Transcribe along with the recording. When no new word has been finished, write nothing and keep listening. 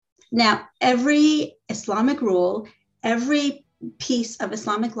Now, every Islamic rule, every piece of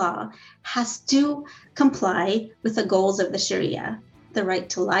Islamic law has to comply with the goals of the Sharia: the right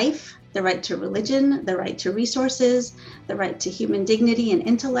to life, the right to religion, the right to resources, the right to human dignity and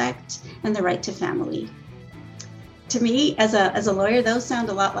intellect, and the right to family. To me, as a lawyer, those sound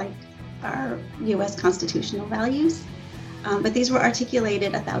a lot like our US constitutional values, but these were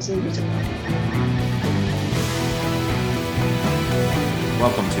articulated 1,000 years ago.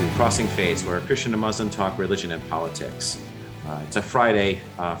 Welcome to Crossing Faiths, where Christian and Muslim talk religion and politics. It's a Friday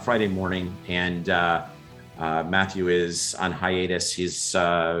morning, and Matthew is on hiatus. His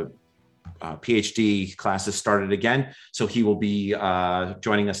PhD classes started again, so he will be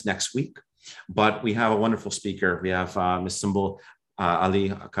joining us next week. But we have a wonderful speaker. We have Ms. Sumbul Ali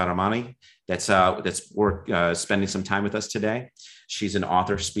Karamani that's spending some time with us today. She's an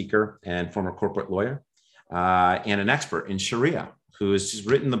author, speaker, and former corporate lawyer, and an expert in Sharia, who has just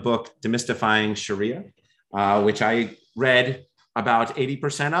written the book Demystifying Sharia, which I read about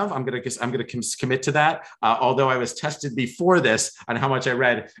 80% of. I'm going to commit to that. Although I was tested before this on how much I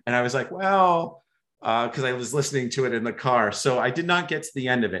read, and I was like, well, because I was listening to it in the car, so I did not get to the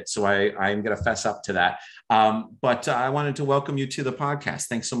end of it. So I'm going to fess up to that. But I wanted to welcome you to the podcast.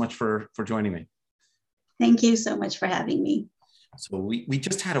 Thanks so much for joining me. Thank you so much for having me. So we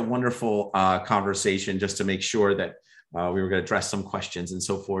just had a wonderful conversation just to make sure that we were going to address some questions and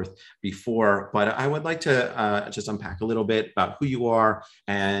so forth before, but I would like to just unpack a little bit about who you are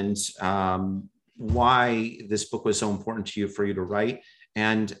and why this book was so important to you for you to write,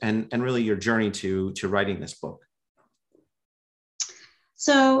 and really your journey to writing this book.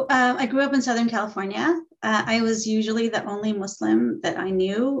 So I grew up in Southern California. I was usually the only Muslim that I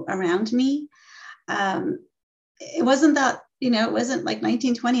knew around me. It wasn't that, it wasn't like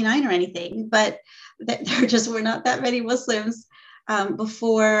 1929 or anything, but there just were not that many Muslims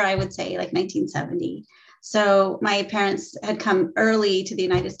before, I would say, like 1970. So my parents had come early to the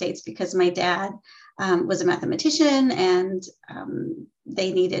United States because my dad was a mathematician, and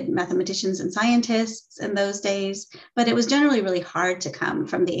they needed mathematicians and scientists in those days, but it was generally really hard to come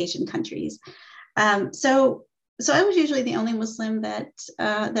from the Asian countries. So I was usually the only Muslim that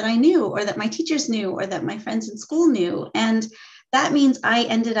I knew, or that my teachers knew, or that my friends in school knew. And that means I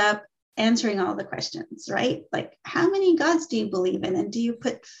ended up answering all the questions, right? Like, how many gods do you believe in? And do you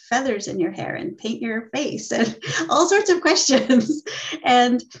put feathers in your hair and paint your face? And all sorts of questions.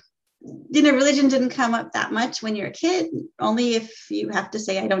 And, religion didn't come up that much when you're a kid, only if you have to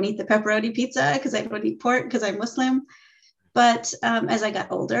say, I don't eat the pepperoni pizza because I don't eat pork because I'm Muslim. But as I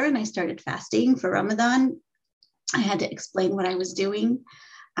got older and I started fasting for Ramadan, I had to explain what I was doing.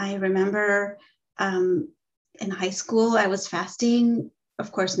 I remember in high school, I was fasting,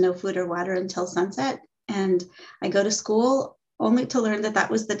 of course, no food or water until sunset. And I go to school only to learn that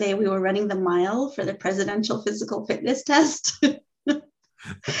that was the day we were running the mile for the presidential physical fitness test.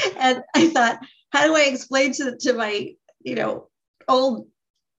 And I thought, how do I explain to my, old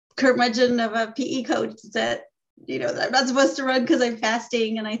curmudgeon of a PE coach that, that I'm not supposed to run because I'm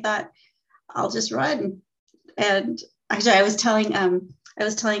fasting? And I thought, I'll just run. And actually, I was telling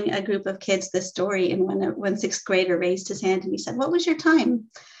a group of kids this story, and when sixth grader raised his hand and he said, "What was your time?"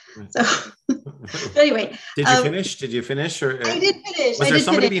 So anyway, Did you finish? Or I did finish. Was there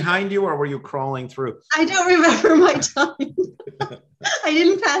somebody behind you, or were you crawling through? I don't remember my time. I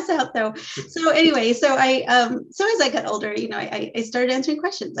didn't pass out though. So anyway, so as I got older, I started answering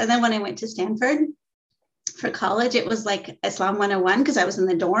questions, and then when I went to Stanford for college, it was like Islam 101, because I was in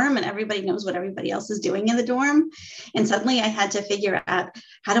the dorm and everybody knows what everybody else is doing in the dorm. And suddenly I had to figure out,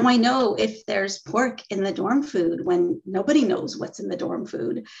 how do I know if there's pork in the dorm food when nobody knows what's in the dorm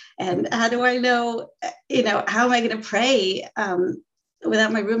food? And how do I know, how am I going to pray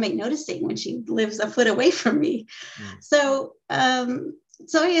without my roommate noticing when she lives a foot away from me? So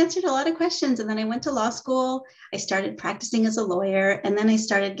I answered a lot of questions, and then I went to law school. I started practicing as a lawyer, and then I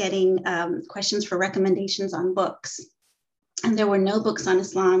started getting questions for recommendations on books. And there were no books on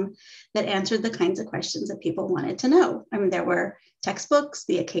Islam that answered the kinds of questions that people wanted to know. I mean, there were textbooks,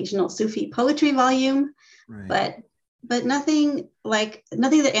 the occasional Sufi poetry volume, right, but nothing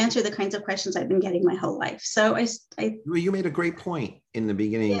that answered the kinds of questions I've been getting my whole life. So you made a great point in the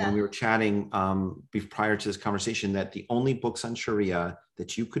beginning when we were chatting prior to this conversation, that the only books on Sharia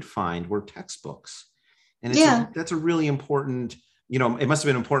that you could find were textbooks. And that's a really important, it must have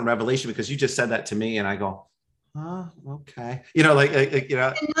been an important revelation, because you just said that to me and I go, okay.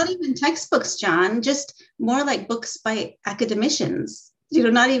 And not even textbooks, John, just more like books by academicians,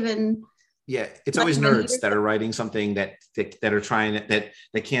 not even. Yeah, it's always nerds that are writing something that are trying that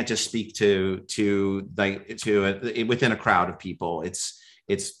can't just speak to within a crowd of people. It's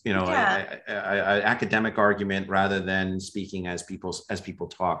It's, you know, an academic argument rather than speaking as people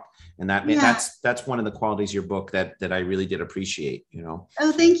talk. And that's one of the qualities of your book that I really did appreciate, you know.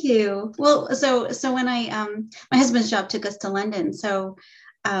 Oh, thank you. Well, so when my husband's job took us to London, so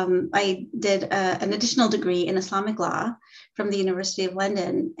I did an additional degree in Islamic law from the University of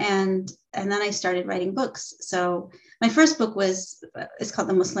London, and then I started writing books. So my first book is called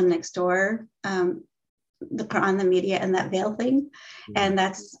The Muslim Next Door, the Quran, the Media, and That Veil Thing, and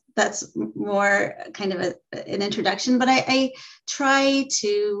that's more kind of an introduction. But I try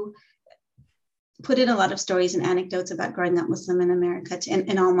to put in a lot of stories and anecdotes about growing up Muslim in America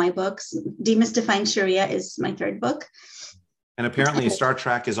in all my books. Demystifying Sharia is my third book. And apparently Star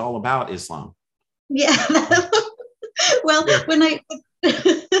Trek is all about Islam. Yeah. Well, when I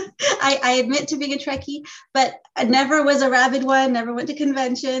admit to being a Trekkie, but I never was a rabid one, never went to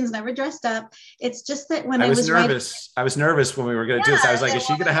conventions, never dressed up. It's just that when I was nervous. I was nervous when we were going to do this. I was like, is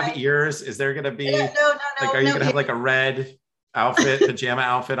she going to have ears? Is there going to be are you going to have like a red outfit, pajama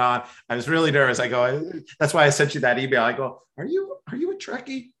outfit on? I was really nervous. I go, that's why I sent you that email. I go, are you a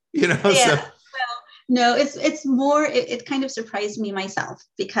Trekkie? You know? Yeah. So. No, it's more, it kind of surprised me myself,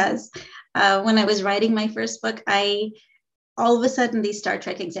 because when I was writing my first book, all of a sudden these Star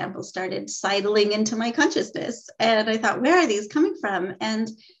Trek examples started sidling into my consciousness. And I thought, where are these coming from? And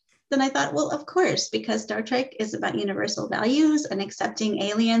then I thought, well, of course, because Star Trek is about universal values and accepting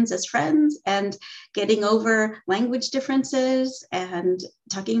aliens as friends and getting over language differences and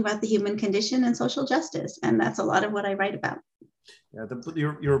talking about the human condition and social justice. And that's a lot of what I write about. Yeah,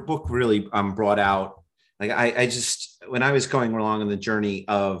 your book really brought out, like I just, when I was going along on the journey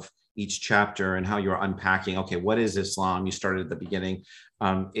of each chapter and how you're unpacking, okay, what is Islam? You started at the beginning.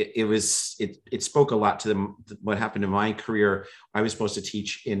 It spoke a lot to what happened in my career. I was supposed to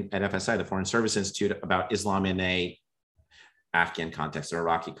teach at FSI, the Foreign Service Institute, about Islam in a Afghan context or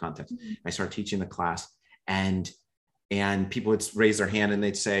Iraqi context. Mm-hmm. I started teaching the class, and people would raise their hand and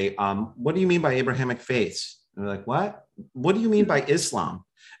they'd say, what do you mean by Abrahamic faiths? And they're like, what do you mean by Islam?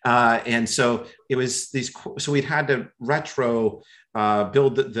 And so it was so we'd had to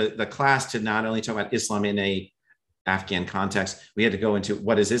build the class to not only talk about Islam in a Afghan context, we had to go into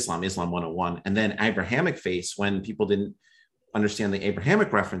what is Islam 101, and then Abrahamic faiths when people didn't understand the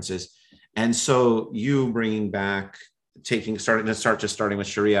Abrahamic references. And so you bringing back, starting with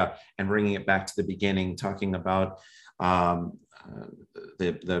Sharia and bringing it back to the beginning, talking about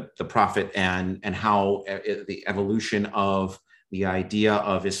the Prophet and how the evolution of the idea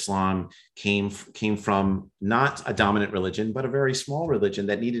of Islam came from not a dominant religion, but a very small religion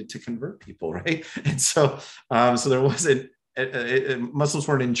that needed to convert people, right? And so there wasn't, Muslims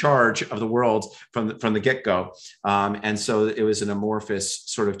weren't in charge of the world from the get-go, and so it was an amorphous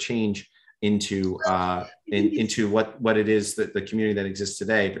sort of change into what it is that the community that exists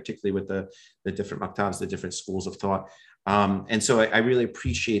today, particularly with the different maktabs, the different schools of thought. And so I really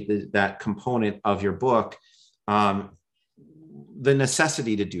appreciate that component of your book. The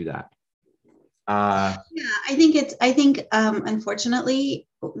necessity to do that. I think unfortunately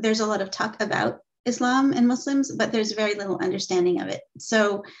there's a lot of talk about Islam and Muslims, but there's very little understanding of it.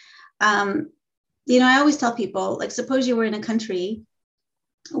 So, I always tell people, like, suppose you were in a country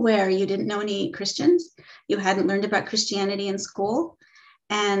where you didn't know any Christians, you hadn't learned about Christianity in school,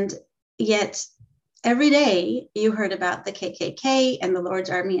 and yet every day you heard about the KKK and the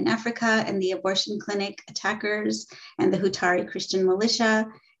Lord's Army in Africa and the abortion clinic attackers and the Hutari Christian militia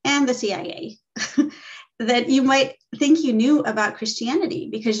and the CIA. That you might think you knew about Christianity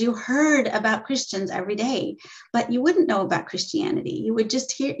because you heard about Christians every day, but you wouldn't know about Christianity. You would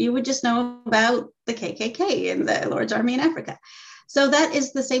just know about the KKK and the Lord's Army in Africa. So that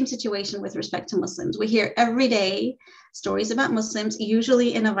is the same situation with respect to Muslims. We hear every day stories about Muslims,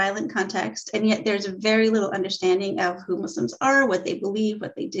 usually in a violent context, and yet there's very little understanding of who Muslims are, what they believe,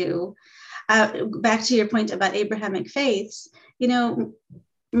 what they do. Back to your point about Abrahamic faiths,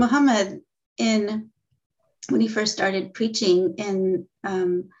 Muhammad, when he first started preaching in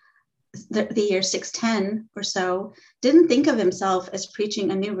the year 610 or so, didn't think of himself as preaching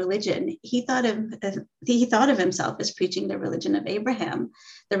a new religion. He thought of himself as preaching the religion of Abraham,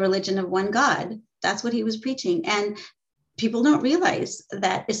 the religion of one God. That's what he was preaching. And people don't realize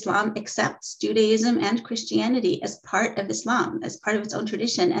that Islam accepts Judaism and Christianity as part of Islam, as part of its own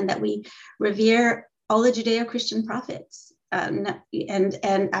tradition, and that we revere all the Judeo-Christian prophets. And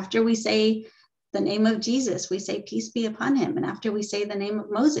after we say the name of Jesus, we say peace be upon him. And after we say the name of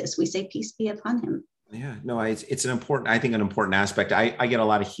Moses, we say peace be upon him. Yeah, no, it's an important, I think an important aspect. I get a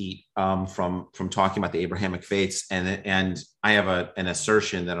lot of heat from talking about the Abrahamic faiths, and I have an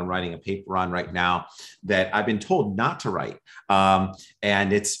assertion that I'm writing a paper on right now that I've been told not to write,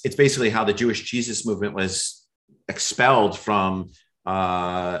 and it's basically how the Jewish Jesus movement was expelled from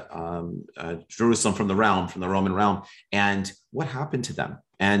Jerusalem, from the Roman realm, and what happened to them.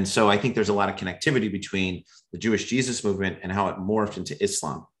 And so I think there's a lot of connectivity between the Jewish Jesus movement and how it morphed into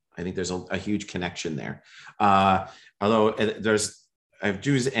Islam. I think there's a huge connection there. Although I have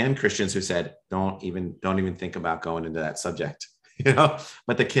Jews and Christians who said, don't even think about going into that subject, but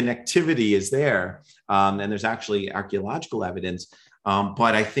the connectivity is there. And there's actually archaeological evidence.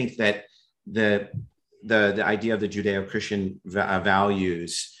 But I think that the idea of the Judeo-Christian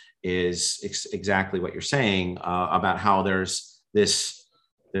values is exactly what you're saying, about how there's a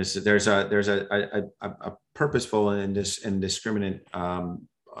purposeful and indiscriminate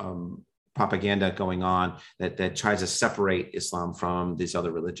propaganda going on that tries to separate Islam from these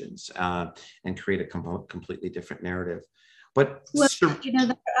other religions, and create a completely different narrative. But well,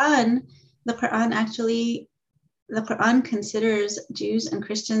 the Quran considers Jews and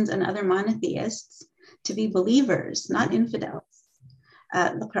Christians and other monotheists to be believers, not infidels.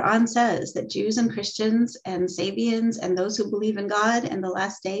 The Quran says that Jews and Christians and Sabians and those who believe in God and the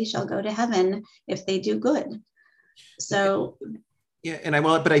last day shall go to heaven if they do good. So yeah,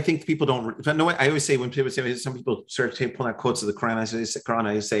 but I think people don't know. I always say, when people say, some people start pulling out quotes of the Quran,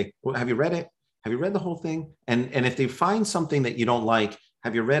 I say, well, have you read it? Have you read the whole thing? And if they find something that you don't like,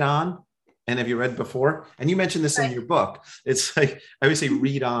 have you read on? And have you read before? And you mentioned this in your book. It's like, I always say,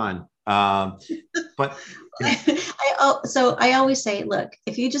 read on. But I always say, look,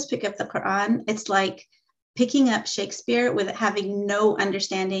 if you just pick up the Quran, it's like picking up Shakespeare with having no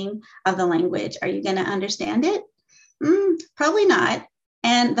understanding of the language. Are you going to understand it? Probably not.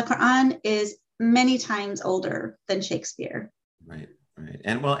 And the Quran is many times older than Shakespeare. Right.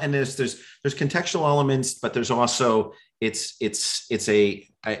 And there's contextual elements, but there's also it's a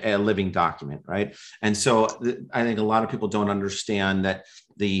living document, right? And so I think a lot of people don't understand that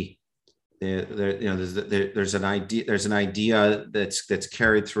there's an idea that's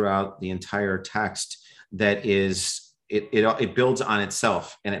carried throughout the entire text that is it builds on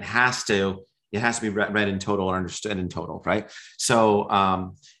itself, and it has to be read in total or understood in total, right? So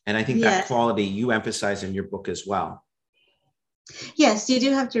and I think that quality you emphasize in your book as well. Yes, you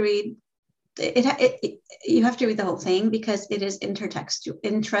do have to read it. You have to read the whole thing because it is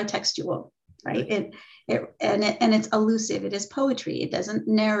intratextual, right? And it's elusive. It is poetry. It doesn't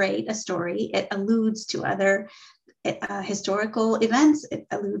narrate a story. It alludes to other historical events. It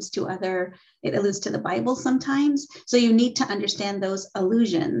alludes to the Bible sometimes. So you need to understand those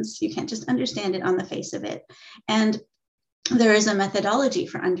allusions. You can't just understand it on the face of it. And there is a methodology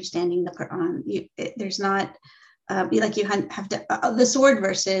for understanding the Quran. There's not you have to the sword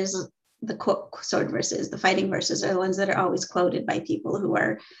verses, the fighting verses are the ones that are always quoted by people who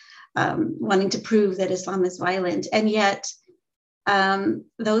are wanting to prove that Islam is violent. And yet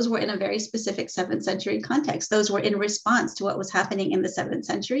those were in a very specific 7th century context. Those were in response to what was happening in the 7th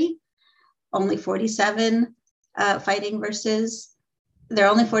century. Only 47 fighting verses. There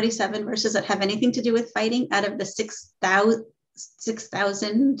are only 47 verses that have anything to do with fighting out of the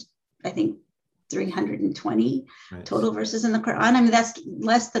 6,000, I think, 320 total verses in the Quran. I mean, that's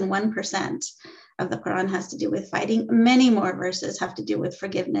less than 1% of the Quran has to do with fighting. Many more verses have to do with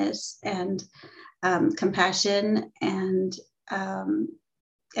forgiveness and compassion and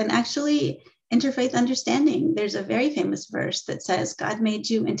actually interfaith understanding. There's a very famous verse that says, God made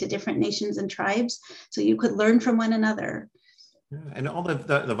you into different nations and tribes so you could learn from one another. And all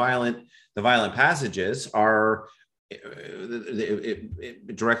the violent passages are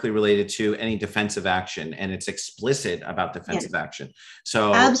directly related to any defensive action, and it's explicit about defensive action.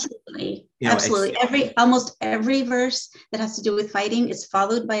 So absolutely, almost every verse that has to do with fighting is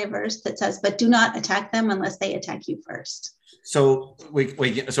followed by a verse that says, "But do not attack them unless they attack you first." So we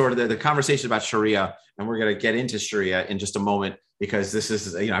sort of the conversation about Sharia, and we're going to get into Sharia in just a moment because this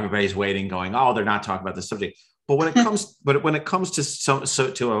is everybody's waiting, going, "Oh, they're not talking about the subject." But when it comes to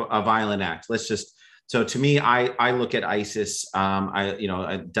a violent act, So to me, I look at ISIS,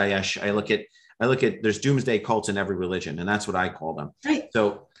 Daesh. I look at there's doomsday cults in every religion, and that's what I call them. Right.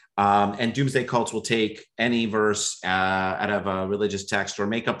 So and doomsday cults will take any verse out of a religious text or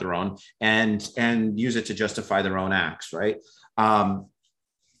make up their own and use it to justify their own acts. Right. The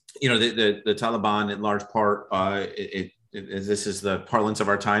Taliban, in large part, this is the parlance of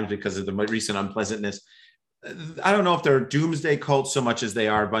our times because of the recent unpleasantness. I don't know if they're doomsday cults so much as they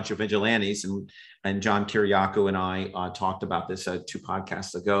are a bunch of vigilantes. And John Kiriakou and I talked about this 2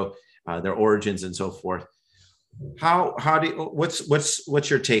 podcasts ago. their origins and so forth. How do you, what's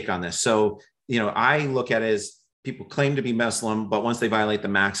your take on this? So, I look at it as people claim to be Muslim, but once they violate the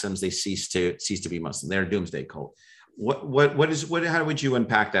maxims, they cease to be Muslim. They're a doomsday cult. How would you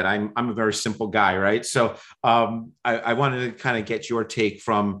unpack that? I'm a very simple guy, right? So I wanted to kind of get your take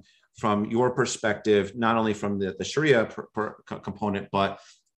from your perspective, not only from the Sharia component, but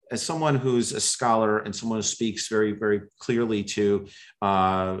as someone who's a scholar and someone who speaks very, very clearly to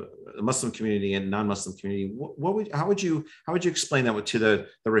the Muslim community and non-Muslim community. How would you explain that to the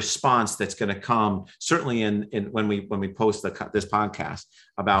response that's going to come, certainly in when we post this podcast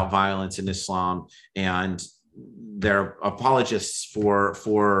about violence in Islam, and they're apologists for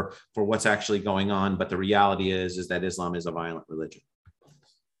what's actually going on, but the reality is that Islam is a violent religion.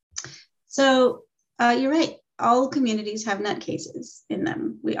 So you're right. All communities have nutcases in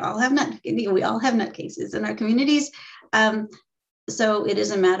them. We all have nutcases in our communities. So it is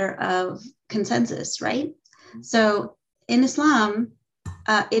a matter of consensus, right? So in Islam,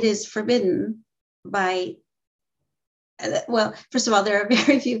 it is forbidden by, well, first of all, there are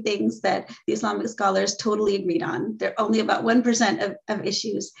very few things that the Islamic scholars totally agreed on. There only about 1% of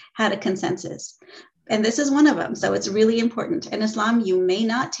issues had a consensus. And this is one of them. So it's really important. In Islam, you may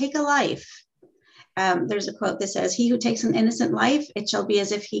not take a life. There's a quote that says, "He who takes an innocent life, it shall be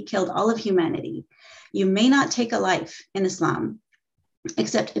as if he killed all of humanity." You may not take a life in Islam,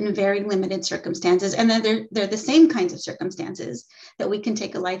 except in very limited circumstances. And then they're the same kinds of circumstances that we can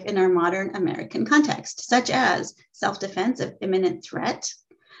take a life in our modern American context, such as self-defense of imminent threat,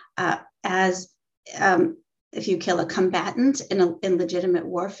 as if you kill a combatant in legitimate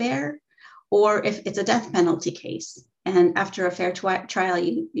warfare, or if it's a death penalty case. And after a fair trial,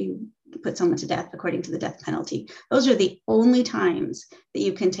 you put someone to death according to the death penalty. Those are the only times that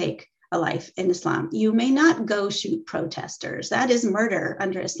you can take a life in Islam. You may not go shoot protesters. That is murder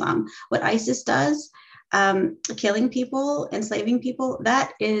under Islam. What ISIS does, killing people, enslaving people,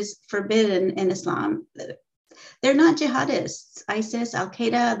 that is forbidden in Islam. They're not jihadists. ISIS,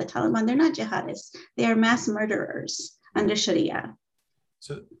 Al-Qaeda, the Taliban, they're not jihadists. They are mass murderers under Sharia.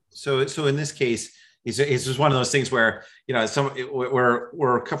 So in this case, it's just one of those things where,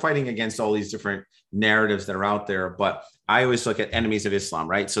 we're fighting against all these different narratives that are out there, but I always look at enemies of Islam,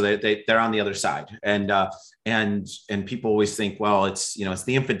 right? So they're on the other side, and people always think, well, it's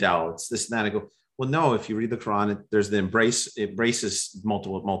the infidel, it's this and that. I go, well, no. If you read the Quran, there's the embraces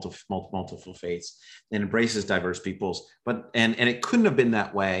multiple faiths and embraces diverse peoples, but and it couldn't have been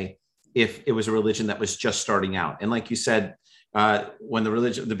that way if it was a religion that was just starting out. And like you said, when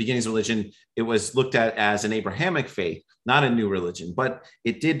the beginnings of religion, it was looked at as an Abrahamic faith, not a new religion, but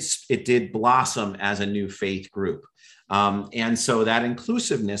it did blossom as a new faith group. And so that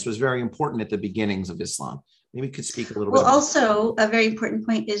inclusiveness was very important at the beginnings of Islam. Maybe you could speak a little bit. Well, also a very important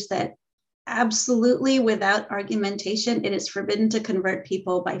point is that absolutely without argumentation, it is forbidden to convert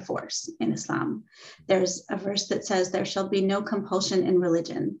people by force in Islam. There's a verse that says there shall be no compulsion in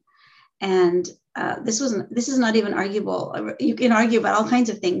religion. And this is not even arguable. You can argue about all kinds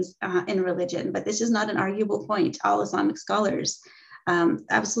of things in religion, but this is not an arguable point. All Islamic scholars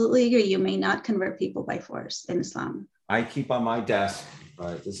absolutely agree. You may not convert people by force in Islam. I keep on my desk.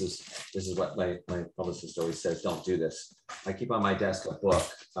 This is what my publicist always says. Don't do this. I keep on my desk a book,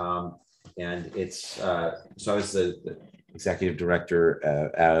 and it's so I was the executive director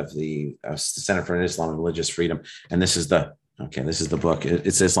of the Center for Islam and Religious Freedom, and this is the book.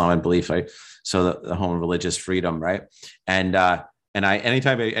 It's Islam and Belief. So the Home of Religious Freedom, right? And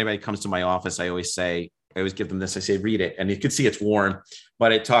anytime anybody comes to my office, I always give them this. I say, read it, and you can see it's worn,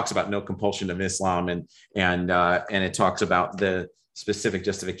 but it talks about no compulsion of Islam, and it talks about the specific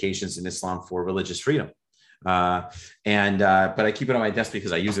justifications in Islam for religious freedom. But I keep it on my desk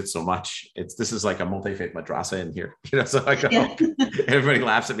because I use it so much. This is like a multi-faith madrasa in here, so I go, everybody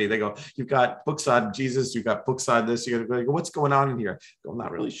laughs at me. They go, you've got books on Jesus, you've got books on this, you're going to go, what's going on in here? I go, I'm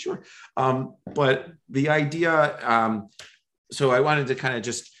not really sure. But the idea, so I wanted to kind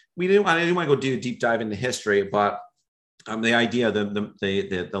of I didn't want to go do a deep dive into history, but the idea,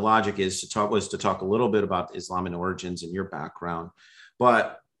 the logic is to talk a little bit about Islam and origins and your background,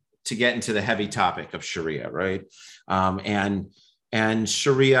 but to get into the heavy topic of Sharia, right? And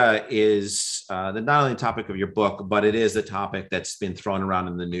Sharia is not only the topic of your book, but it is the topic that's been thrown around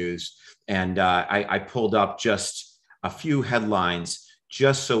in the news. And I pulled up just a few headlines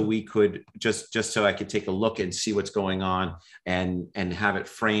just so we could just so I could take a look and see what's going on and have it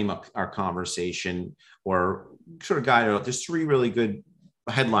frame up our conversation or sort of guide it. There's 3 really good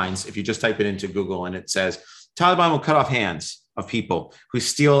headlines if you just type it into Google, and it says Taliban will cut off hands of people who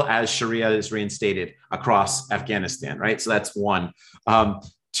steal as Sharia is reinstated across Afghanistan, right? So that's one.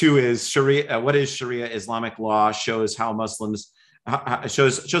 2, 2 is Sharia. What is Sharia? Islamic law shows how Muslims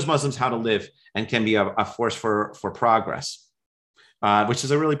shows Muslims how to live and can be a force for progress, which is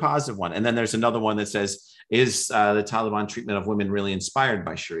a really positive one. And then there's another one that says, is the Taliban treatment of women really inspired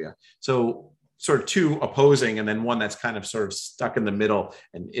by Sharia? So sort of 2 opposing, and then one that's kind of sort of stuck in the middle.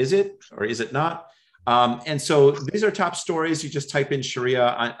 And is it or is it not? And so these are top stories. You just type in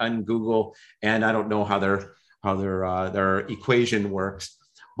Sharia on Google, and I don't know how their equation works,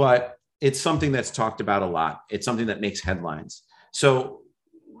 but it's something that's talked about a lot. It's something that makes headlines. So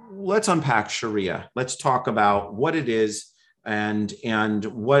let's unpack Sharia. Let's talk about what it is and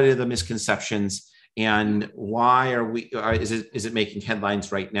what are the misconceptions, and why is it making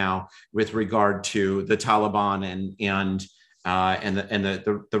headlines right now with regard to the Taliban and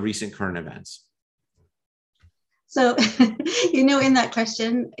the recent current events. So, in that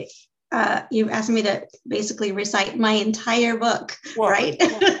question, you've asked me to basically recite my entire book, right?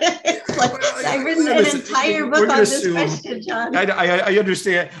 It's like I've written an entire book on this question, John. I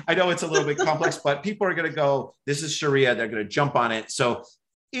understand. I know it's a little bit complex, but people are going to go, this is Sharia. They're going to jump on it. So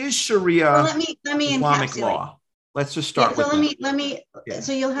is Sharia let me Islamic law? Let's just start with that.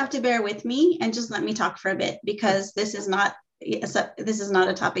 So you'll have to bear with me and just let me talk for a bit, because this is not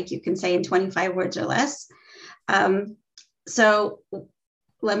a topic you can say in 25 words or less. So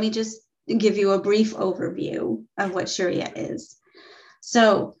let me just give you a brief overview of what Sharia is.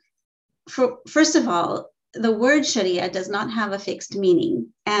 So first of all, the word Sharia does not have a fixed meaning,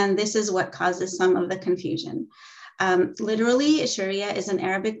 and this is what causes some of the confusion. Literally, Sharia is an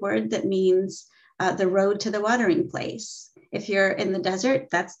Arabic word that means the road to the watering place. If you're in the desert,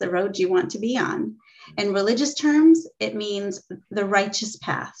 that's the road you want to be on. In religious terms, it means the righteous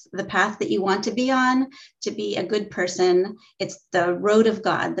path, the path that you want to be on to be a good person. It's the road of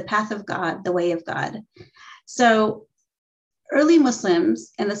God, the path of God, the way of God. So early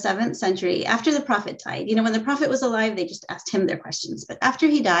Muslims in the 7th century, after the Prophet died, when the Prophet was alive, they just asked him their questions. But after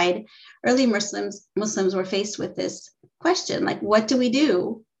he died, early Muslims were faced with this question, like, what do we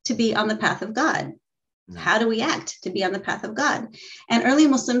do to be on the path of God? How do we act to be on the path of God? And early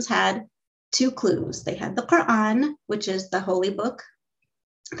Muslims had 2 clues. They had the Quran, which is the holy book,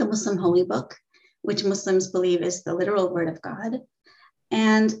 the Muslim holy book, which Muslims believe is the literal word of God.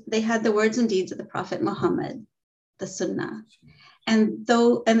 And they had the words and deeds of the Prophet Muhammad, the Sunnah. And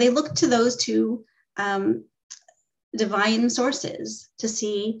they looked to those 2 divine sources to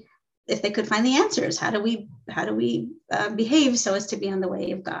see if they could find the answers. How do we behave so as to be on the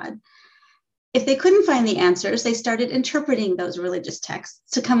way of God? If they couldn't find the answers, they started interpreting those religious texts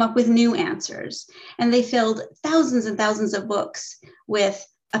to come up with new answers. And they filled thousands and thousands of books with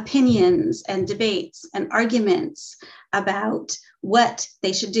opinions and debates and arguments about what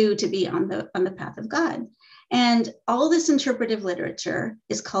they should do to be on the path of God. And all this interpretive literature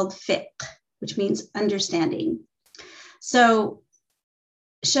is called fiqh, which means understanding. So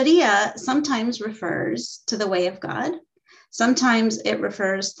Sharia sometimes refers to the way of God. Sometimes it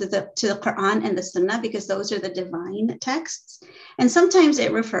refers to the Quran and the Sunnah, because those are the divine texts. And sometimes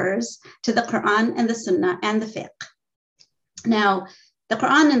it refers to the Quran and the Sunnah and the fiqh. Now, the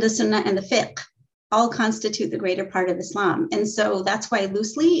Quran and the Sunnah and the fiqh all constitute the greater part of Islam. And so that's why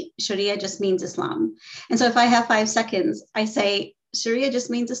loosely Sharia just means Islam. And so if I have 5 seconds, I say Sharia just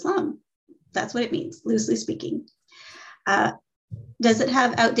means Islam. That's what it means, loosely speaking. Does it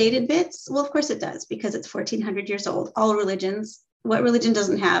have outdated bits? Well, of course it does, because it's 1400 years old. All religions, what religion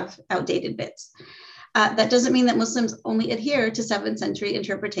doesn't have outdated bits? That doesn't mean that Muslims only adhere to 7th century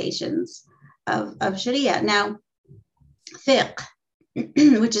interpretations of Sharia. Now, fiqh,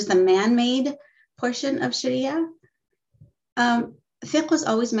 which is the man-made portion of Sharia, fiqh was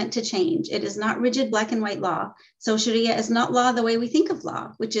always meant to change. It is not rigid black and white law. So Sharia is not law the way we think of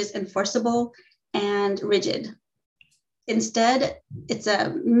law, which is enforceable and rigid. Instead, it's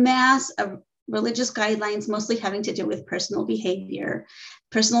a mass of religious guidelines, mostly having to do with personal behavior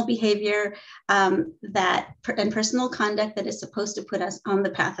and personal conduct that is supposed to put us on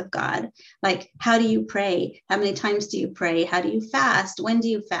the path of God. Like, how do you pray? How many times do you pray? How do you fast? When do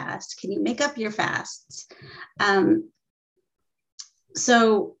you fast? Can you make up your fasts?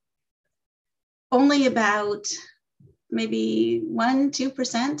 So only about maybe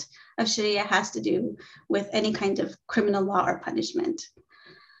 1-2% of Sharia has to do with any kind of criminal law or punishment.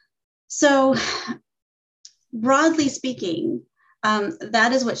 So broadly speaking,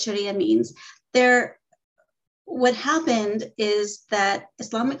 that is what Sharia means. What happened is that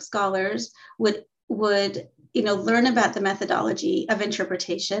Islamic scholars would learn about the methodology of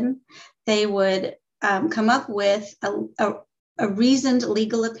interpretation. They would come up with a reasoned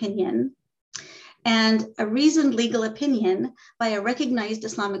legal opinion. And a reasoned legal opinion by a recognized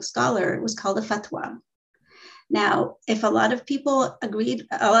Islamic scholar was called a fatwa. Now, if a lot of people agreed,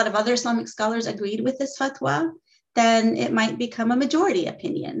 a lot of other Islamic scholars agreed with this fatwa, then it might become a majority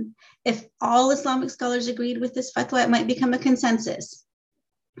opinion. If all Islamic scholars agreed with this fatwa, it might become a consensus.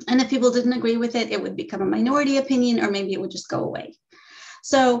 And if people didn't agree with it, it would become a minority opinion, or maybe it would just go away.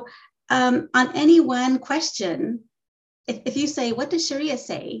 So on any one question, if you say, what does Sharia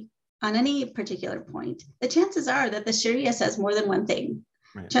say on any particular point, the chances are that the Sharia says more than one thing.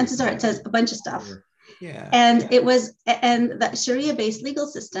 Right. Chances are it says a bunch of stuff. Yeah. And that Sharia-based legal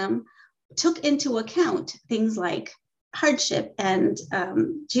system took into account things like hardship and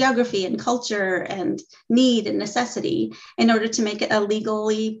geography and culture and need and necessity in order to make it a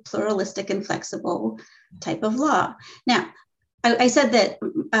legally pluralistic and flexible type of law. Now, I said that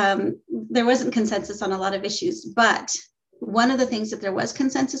there wasn't consensus on a lot of issues, but one of the things that there was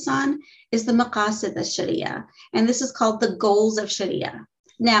consensus on is the maqasid al-Sharia, and this is called the goals of Sharia.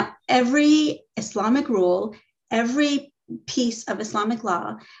 Now, every Islamic rule, every piece of Islamic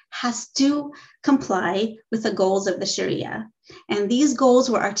law has to comply with the goals of the Sharia. And these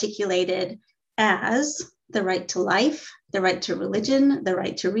goals were articulated as the right to life, the right to religion, the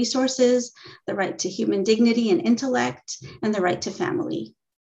right to resources, the right to human dignity and intellect, and the right to family.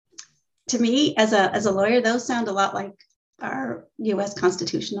 To me, as a lawyer, those sound a lot like our US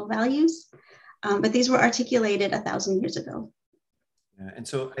constitutional values, but these were articulated 1,000 years ago. Yeah, and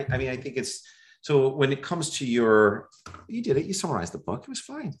so, I mean, I think it's, so when it comes to you did it, you summarized the book, it was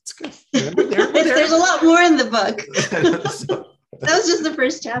fine, it's good. There's a lot more in the book. That was just the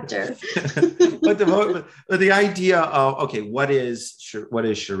first chapter. but the idea of, okay, what is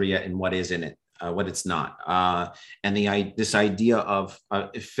Sharia and what isn't it? What it's not, and this idea of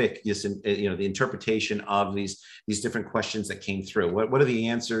fiqh, the interpretation of these different questions that came through. What are the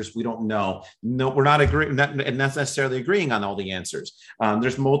answers? We don't know. No, we're not agreeing, not necessarily agreeing on all the answers.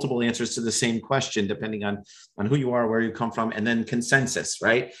 There's multiple answers to the same question depending on who you are, where you come from, and then consensus.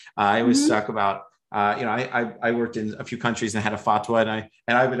 Right? I always talk about. I worked in a few countries and had a fatwa,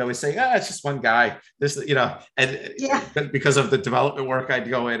 and I would always say, it's just one guy. This, and because of the development work, I'd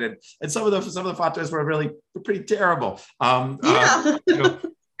go in, and some of the fatwas were pretty terrible. But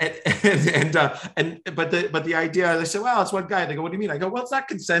the idea, they said, well, it's one guy. They go, what do you mean? I go, well, it's not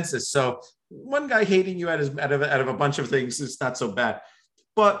consensus. So one guy hating you out of a bunch of things is not so bad,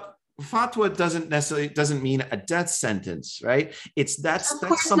 but fatwa doesn't mean a death sentence, right? That's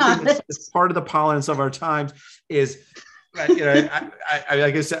something that's part of the parlance of our times. Is like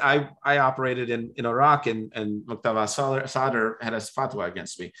I said, I operated in Iraq, and Muqtada Sadr had a fatwa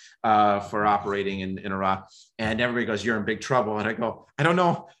against me for operating in Iraq, and everybody goes, "You're in big trouble," and I go, "I don't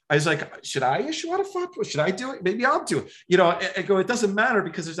know." I was like, "Should I issue out a fatwa? Should I do it? Maybe I'll do it." I go, "It doesn't matter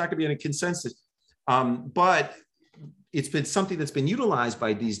because there's not going to be any consensus," but it's been something that's been utilized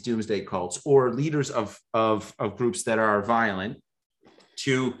by these doomsday cults or leaders of groups that are violent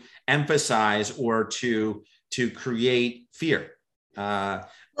to emphasize or to create fear.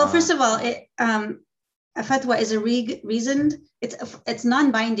 First of all, a fatwa is a reasoned. It's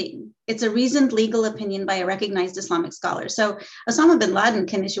non-binding. It's a reasoned legal opinion by a recognized Islamic scholar. So Osama bin Laden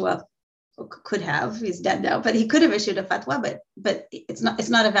he's dead now, but he could have issued a fatwa, but it's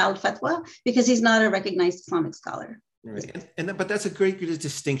not a valid fatwa because he's not a recognized Islamic scholar. Right. But that's a great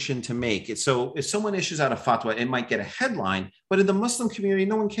distinction to make. So if someone issues out a fatwa, it might get a headline, but in the Muslim community,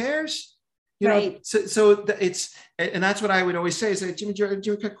 no one cares. Right. So it's, and that's what I would always say is that Jimmy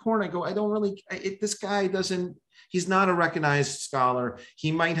Corn, I go, I don't really, this guy he's not a recognized scholar.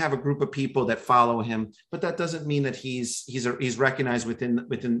 He might have a group of people that follow him, but that doesn't mean that he's recognized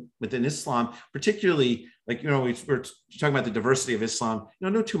within Islam, particularly like, we're talking about the diversity of Islam.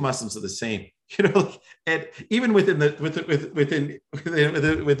 No two Muslims are the same. And even within the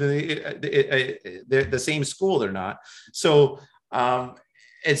same school, they're not. So,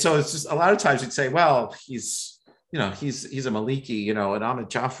 and so it's just a lot of times you'd say, well, he's a Maliki, and I'm a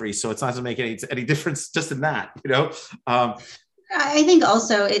Jafri, so it's not to make any difference just in that, I think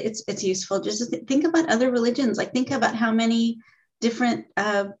also it's useful just to think about other religions. Like think about how many different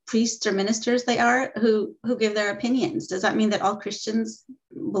priests or ministers they are who give their opinions. Does that mean that all Christians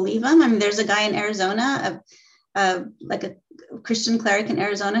believe them? I mean, there's a guy in Arizona, like a Christian cleric in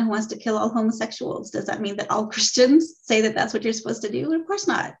Arizona who wants to kill all homosexuals. Does that mean that all Christians say that that's what you're supposed to do? Of course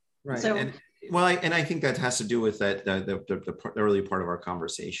not. Right. So, I think that has to do with that the early part of our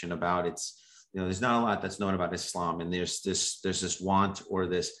conversation about there's not a lot that's known about Islam, and there's this want or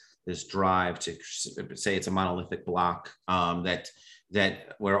this this drive to say it's a monolithic block,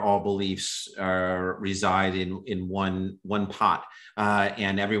 that where all beliefs reside in one pot,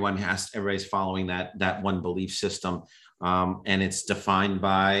 and everybody's following that one belief system, and it's defined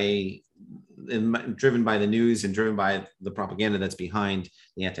by and driven by the news and driven by the propaganda that's behind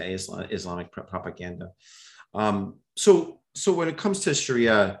the anti-Islamic propaganda. So when it comes to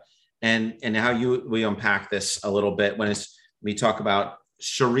Sharia and how we unpack this a little bit, we talk about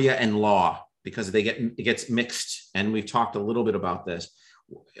Sharia and law, because it gets mixed, and we've talked a little bit about this.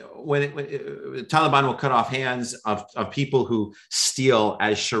 When Taliban will cut off hands of people who steal,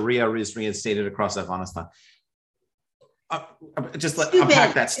 as Sharia is reinstated across Afghanistan. Just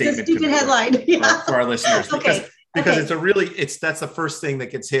unpack that statement. It's a stupid headline for our listeners, because okay. that's the first thing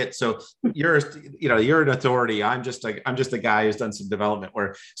that gets hit. So you're an authority. I'm just a guy who's done some development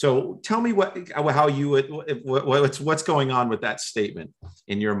work. So tell me what's going on with that statement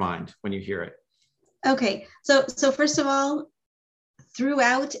in your mind when you hear it. Okay, so first of all,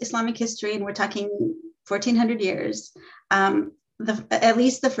 throughout Islamic history, and we're talking 1400 years, at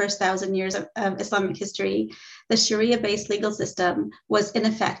least the first 1,000 years of Islamic history, the Sharia-based legal system was in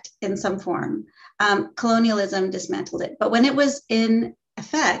effect in some form. Colonialism dismantled it. But when it was in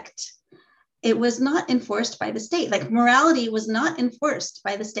effect, it was not enforced by the state. Like, morality was not enforced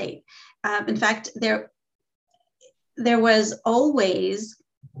by the state. In fact, there was always,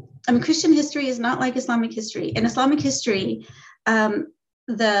 Christian history is not like Islamic history. In Islamic history,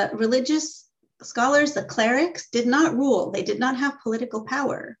 the religious scholars, the clerics, did not rule. They did not have political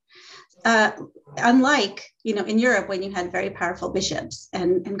power. Unlike, in Europe, when you had very powerful bishops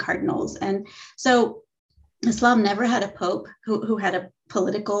and cardinals. And so Islam never had a pope who had a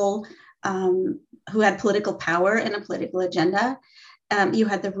political, who had political power and a political agenda. You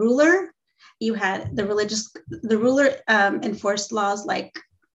had the ruler, you had the ruler enforced laws like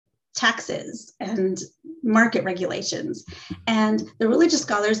taxes and market regulations. And the religious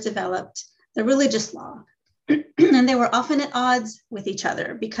scholars developed the religious law. And they were often at odds with each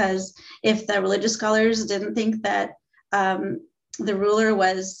other, because if the religious scholars didn't think that the ruler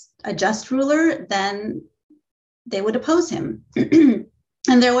was a just ruler, then they would oppose him. And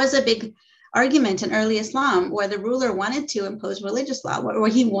there was a big argument in early Islam where the ruler wanted to impose religious law, where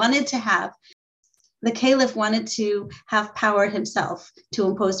he wanted to have, the caliph wanted to have power himself to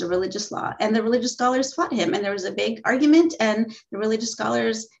impose the religious law. And the religious scholars fought him. And there was a big argument, and the religious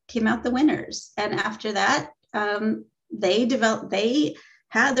scholars came out the winners. And after that, they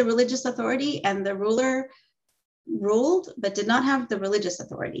had the religious authority, and the ruler ruled, but did not have the religious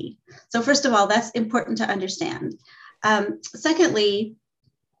authority. So first of all, that's important to understand. Secondly,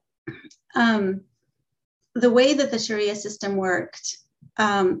 the way that the Sharia system worked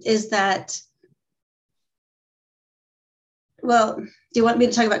is that, well, do you want me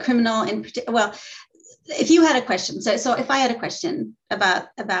to talk about criminal in particular? Well, if you had a question, so if I had a question about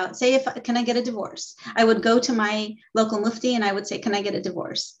say, can I get a divorce? I would go to my local mufti and I would say, can I get a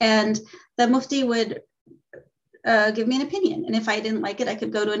divorce? And the mufti would give me an opinion. And if I didn't like it, I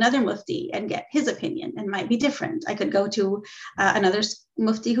could go to another mufti and get his opinion, and it might be different. I could go to another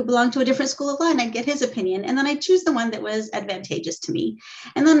mufti who belonged to a different school of law, and I'd get his opinion. And then I'd choose the one that was advantageous to me.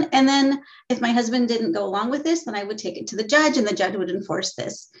 And then if my husband didn't go along with this, then I would take it to the judge, and the judge would enforce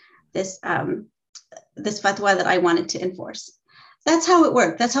this fatwa that I wanted to enforce. That's how it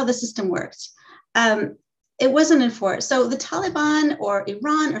worked. That's how the system worked. It wasn't enforced. So the Taliban or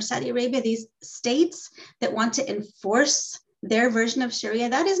Iran or Saudi Arabia, these states that want to enforce their version of Sharia,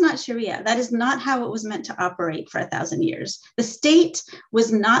 that is not Sharia. That is not how it was meant to operate for 1,000 years. The state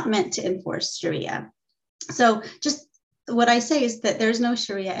was not meant to enforce Sharia. So just what I say is that there's no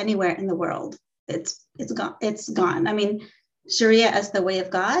Sharia anywhere in the world. It's gone. It's gone. I mean, Sharia as the way of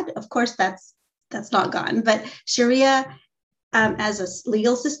God, of course, that's not gone. But Sharia as a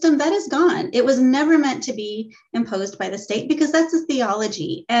legal system, that is gone. It was never meant to be imposed by the state, because that's a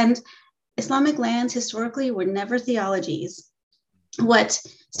theology. And Islamic lands historically were never theologies. What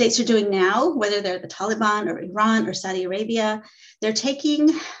states are doing now, whether they're the Taliban or Iran or Saudi Arabia, they're taking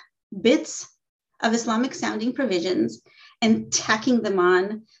bits of Islamic sounding provisions and tacking them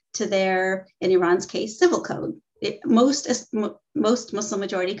on to their, in Iran's case, civil code. Most Muslim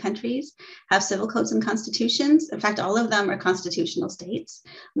majority countries have civil codes and constitutions. In fact, all of them are constitutional states,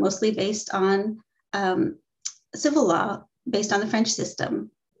 mostly based on civil law, based on the French system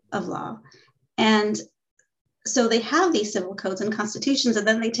of law. And so they have these civil codes and constitutions, and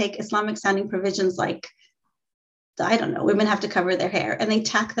then they take Islamic sounding provisions like, I don't know, women have to cover their hair, and they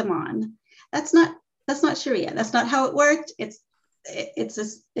tack them on. That's not Sharia. That's not how it worked. It's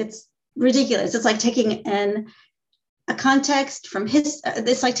ridiculous. It's like taking a context from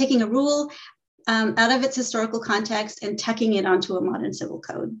it's like taking a rule out of its historical context and tacking it onto a modern civil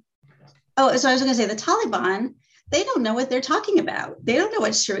code. Oh, so I was going to say the Taliban, they don't know what they're talking about. They don't know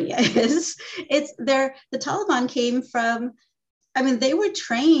what Sharia is. The Taliban came from, I mean, they were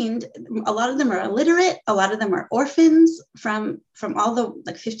trained. A lot of them are illiterate. A lot of them are orphans from all the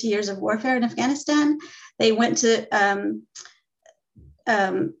like 50 years of warfare in Afghanistan. They went to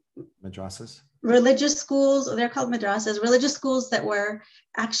madrasas, religious schools. They're called madrasas, religious schools that were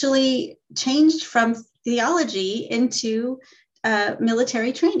actually changed from theology into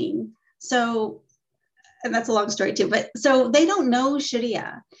military training. So, and that's a long story too, but so they don't know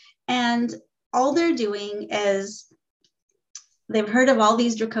Sharia. And all they're doing is they've heard of all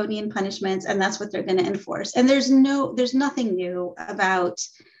these draconian punishments, and that's what they're going to enforce. And there's nothing new about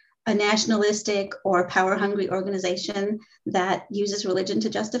a nationalistic or power-hungry organization that uses religion to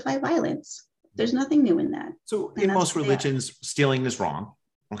justify violence. There's nothing new in that. So in most religions, stealing is wrong.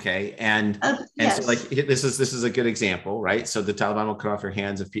 Okay. And yes. So like this is a good example, right? So the Taliban will cut off your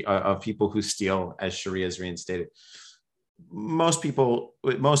hands of people who steal as Sharia is reinstated. Most people,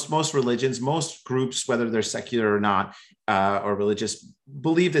 most religions, most groups, whether they're secular or not, or religious,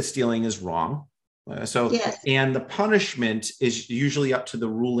 believe that stealing is wrong. Yes. And the punishment is usually up to the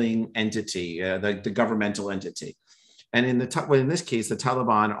ruling entity, the governmental entity. And in this case, the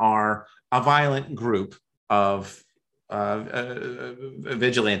Taliban are a violent group of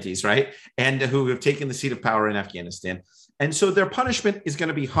vigilantes, right? And who have taken the seat of power in Afghanistan. And so their punishment is going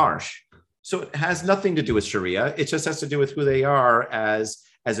to be harsh. So it has nothing to do with Sharia. It just has to do with who they are as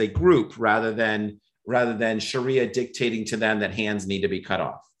a group rather than Sharia dictating to them that hands need to be cut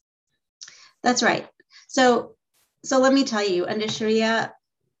off. That's right. So let me tell you, under Sharia,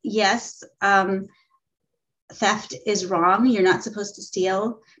 yes, theft is wrong. You're not supposed to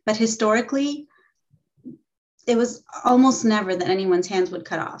steal. But historically, it was almost never that anyone's hands would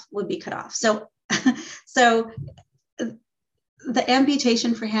be cut off. So the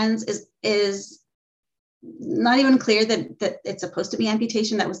amputation for hands is not even clear that it's supposed to be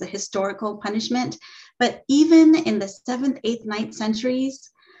amputation. That was the historical punishment. But even in the 7th, 8th, 9th centuries,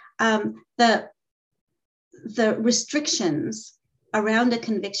 the restrictions around a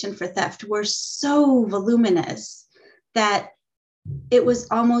conviction for theft were so voluminous that it was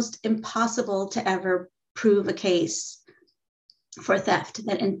almost impossible to ever prove a case for theft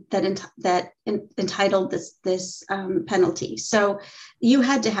that entitled this penalty. So you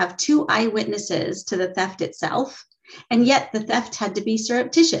had to have 2 eyewitnesses to the theft itself, and yet the theft had to be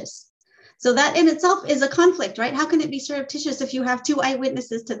surreptitious. So that in itself is a conflict, right? How can it be surreptitious if you have 2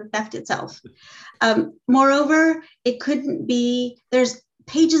 eyewitnesses to the theft itself? Moreover, it couldn't be, there's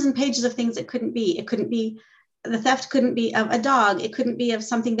pages and pages of things it couldn't be. It couldn't be, the theft couldn't be of a dog. It couldn't be of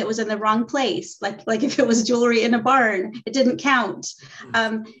something that was in the wrong place. Like if it was jewelry in a barn, it didn't count.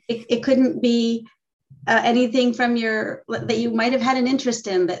 It couldn't be anything from that you might have had an interest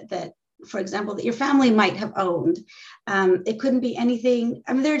in that, for example, that your family might have owned. It couldn't be anything.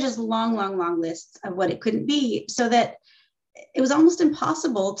 I mean, there are just long lists of what it couldn't be, so that it was almost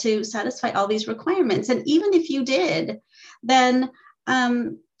impossible to satisfy all these requirements. And even if you did, then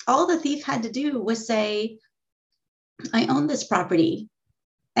all the thief had to do was say, I own this property.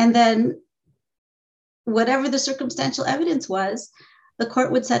 And then whatever the circumstantial evidence was, the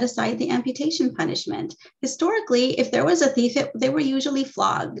court would set aside the amputation punishment. Historically, if there was a thief, they were usually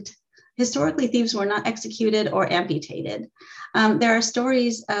flogged. Historically, thieves were not executed or amputated. There are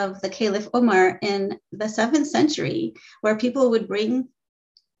stories of the Caliph Omar in the 7th century where people would bring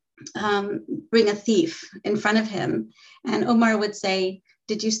a thief in front of him, and Omar would say,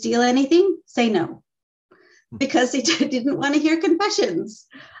 "Did you steal anything?" Say no, because he didn't want to hear confessions.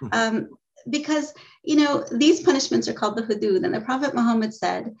 Because, these punishments are called the hudud, and the Prophet Muhammad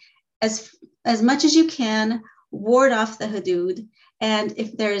said, as much as you can, ward off the hudud, and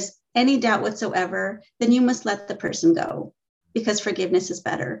if there's any doubt whatsoever, then you must let the person go, because forgiveness is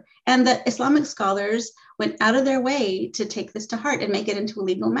better. And the Islamic scholars went out of their way to take this to heart and make it into a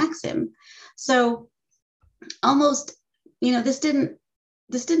legal maxim. So almost, this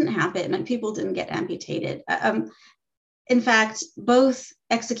didn't happen, and people didn't get amputated. In fact, both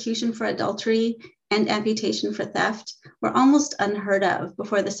execution for adultery and amputation for theft were almost unheard of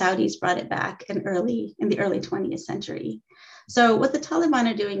before the Saudis brought it back in the early 20th century. So what the Taliban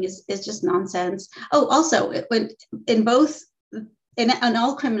are doing is just nonsense. Oh, also, in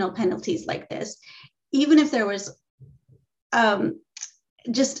all criminal penalties like this, even if there was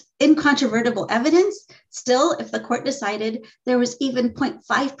just incontrovertible evidence, still, if the court decided there was even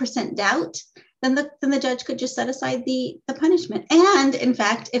 0.5% doubt, then the judge could just set aside the punishment. And in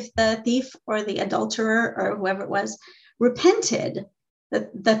fact, if the thief or the adulterer or whoever it was repented,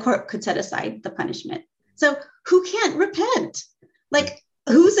 the court could set aside the punishment. So who can't repent? Like,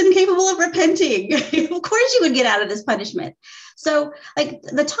 who's incapable of repenting? Of course you would get out of this punishment. So like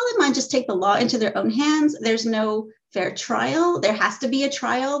the Taliban just take the law into their own hands. There's no fair trial. There has to be a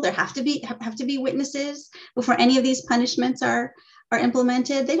trial. There have to be witnesses before any of these punishments are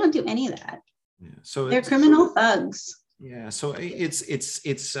implemented. They don't do any of that. Yeah. So they're criminal thugs. Yeah. So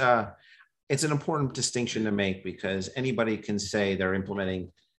it's an important distinction to make, because anybody can say they're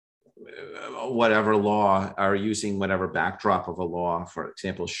implementing whatever law or using whatever backdrop of a law, for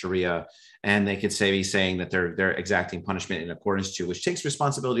example, Sharia, and they could be saying that they're exacting punishment in accordance to, which takes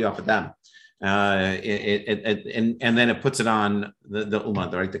responsibility off of them. And then it puts it on the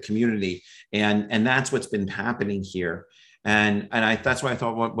ummah, right, the community, and that's what's been happening here. And that's why I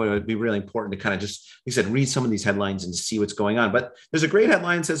thought what would be really important to kind of just, like you said, read some of these headlines and see what's going on. But there's a great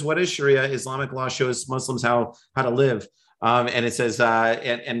headline that says, "What is Sharia? Islamic law shows Muslims how to live." And it says,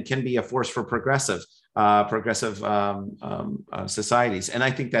 and can be a force for progressive societies. And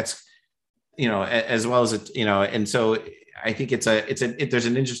I think that's, as well as it, and so I think there's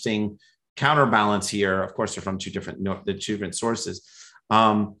an interesting counterbalance here. Of course, they're from two different sources.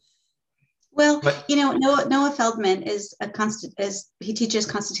 Well, Noah Feldman he teaches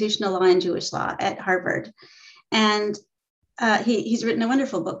constitutional law and Jewish law at Harvard, and he's written a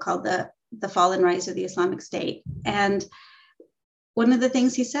wonderful book called The Fall and Rise of the Islamic State. And one of the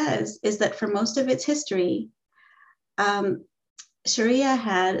things he says is that for most of its history, Sharia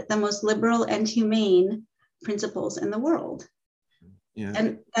had the most liberal and humane principles in the world. Yeah.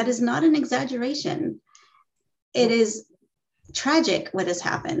 And that is not an exaggeration. It is tragic what has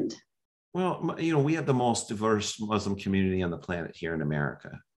happened. Well, we have the most diverse Muslim community on the planet here in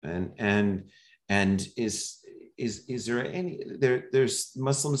America, and is there any there's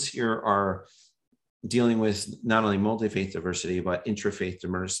Muslims here are dealing with not only multi-faith diversity but intra-faith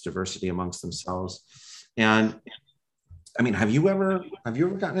diversity amongst themselves. And I mean, have you ever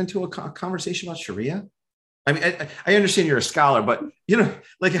gotten into a conversation about Sharia? I mean, I understand you're a scholar, but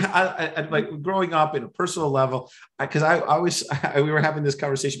like like growing up in a personal level, because we were having this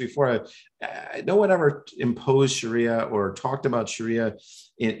conversation before. No one ever imposed Sharia or talked about Sharia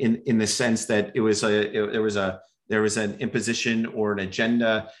in the sense that there was an imposition or an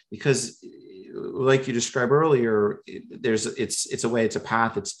agenda, because, like you described earlier, it's a way, it's a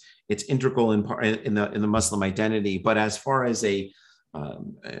path, it's integral in the Muslim identity. But as far as an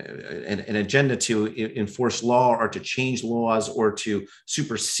agenda to enforce law or to change laws or to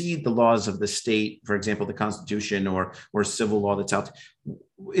supersede the laws of the state, for example, the Constitution or civil law that's out,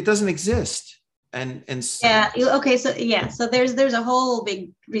 it doesn't exist. And okay, so there's a whole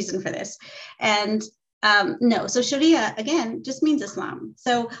big reason for this, and no, so Sharia again just means Islam.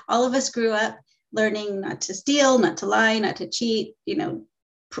 So all of us grew up learning not to steal, not to lie, not to cheat.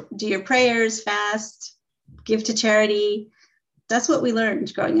 Do your prayers, fast, give to charity. That's what we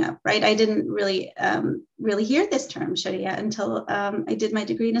learned growing up, right? I didn't really hear this term Sharia until I did my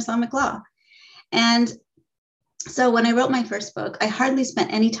degree in Islamic law. And so when I wrote my first book, I hardly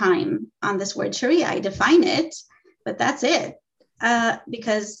spent any time on this word Sharia. I define it, but that's it,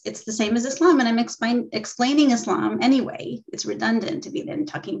 because it's the same as Islam, and I'm explaining Islam anyway. It's redundant to be then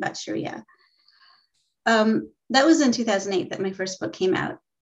talking about Sharia. That was in 2008 that my first book came out.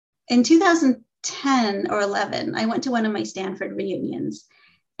 In 2010 or 11, I went to one of my Stanford reunions,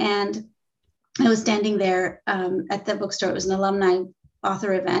 and I was standing there at the bookstore. It was an alumni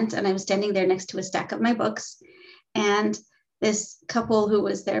author event, and I was standing there next to a stack of my books. And this couple who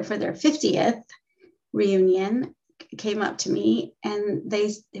was there for their 50th reunion came up to me, and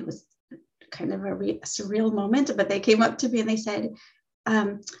it was kind of a surreal moment, but they came up to me and they said,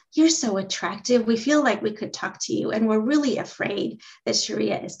 "You're so attractive. We feel like we could talk to you, and we're really afraid that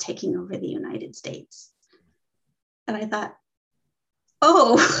Sharia is taking over the United States." And I thought,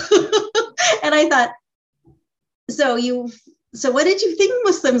 oh, and I thought, so what did you think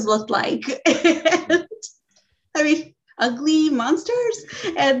Muslims looked like? I mean, ugly monsters.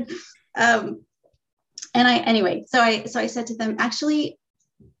 And so I said to them, actually,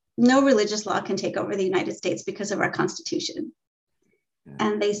 no religious law can take over the United States because of our Constitution. Yeah.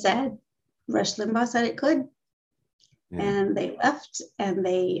 And they said, Rush Limbaugh said it could. Yeah. And they left, and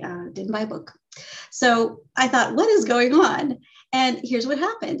they didn't buy a book. So I thought, what is going on? And here's what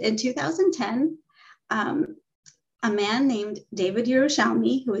happened. In 2010, a man named David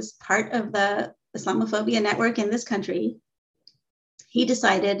Yerushalmi, who is part of the Islamophobia network in this country, he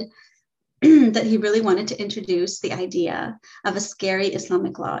decided that he really wanted to introduce the idea of a scary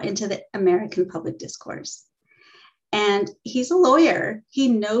Islamic law into the American public discourse. And he's a lawyer. He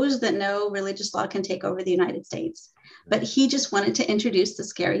knows that no religious law can take over the United States, but he just wanted to introduce the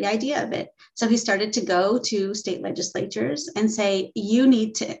scary idea of it. So he started to go to state legislatures and say, you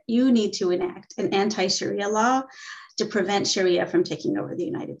need to enact an anti-Sharia law to prevent Sharia from taking over the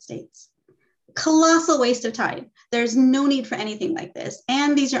United States. Colossal waste of time. There's no need for anything like this.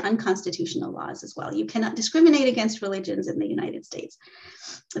 And these are unconstitutional laws as well. You cannot discriminate against religions in the United States.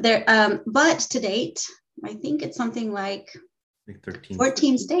 But to date, I think it's something like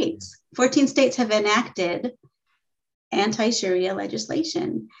 14 states. 14 states have enacted anti-Sharia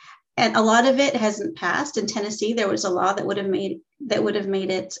legislation. And a lot of it hasn't passed. In Tennessee, there was a law that would have made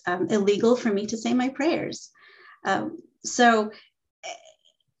it illegal for me to say my prayers. So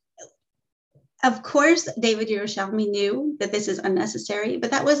of course, David Yerushalmi knew that this is unnecessary,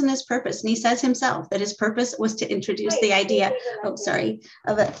 but that wasn't his purpose. And he says himself that his purpose was to introduce the idea, of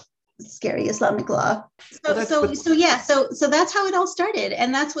a scary Islamic law. So that's how it all started.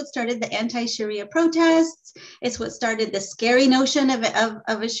 And that's what started the anti-Sharia protests. It's what started the scary notion of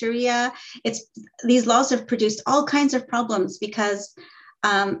a Sharia. These laws have produced all kinds of problems because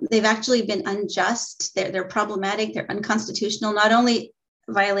they've actually been unjust. They're problematic. They're unconstitutional, not only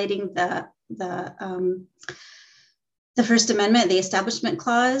violating the First Amendment, the Establishment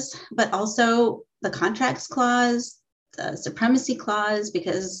Clause, but also the Contracts Clause, the Supremacy Clause,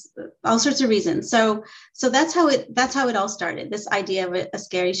 because all sorts of reasons. So that's how it all started. This idea of a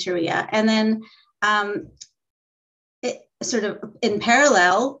scary Sharia, and then it sort of in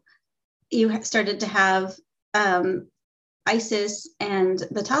parallel, you started to have ISIS and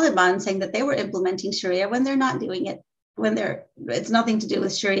the Taliban saying that they were implementing Sharia when they're not doing it. It's nothing to do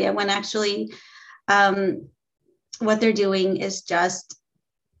with Sharia, when actually what they're doing is just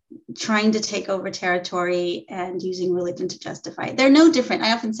trying to take over territory and using religion to justify it. They're no different.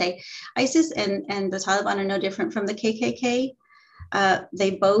 I often say ISIS and the Taliban are no different from the KKK.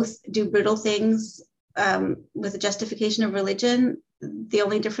 They both do brutal things with the justification of religion. The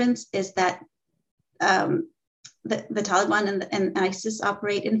only difference is that the Taliban and ISIS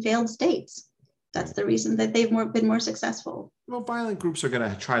operate in failed states. That's the reason that they've been more successful. Well, violent groups are going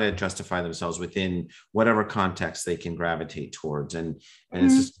to try to justify themselves within whatever context they can gravitate towards, and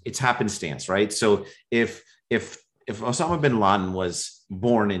it's happenstance, right? So if Osama bin Laden was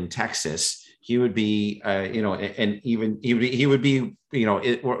born in Texas, he would be, and even he would be, in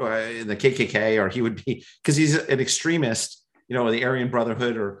the KKK, or he would be, because he's an extremist, the Aryan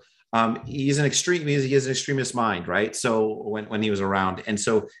Brotherhood, or he's an extreme. He has an extremist mind, right? So when he was around, and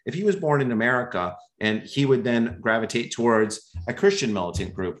so if he was born in America, and he would then gravitate towards a Christian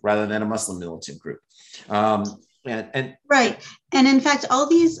militant group rather than a Muslim militant group, and right. And in fact, all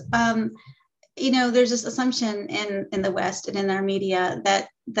these, there's this assumption in the West and in our media that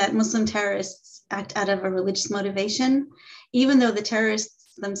Muslim terrorists act out of a religious motivation, even though the terrorists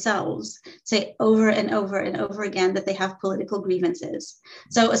themselves say over and over and over again that they have political grievances.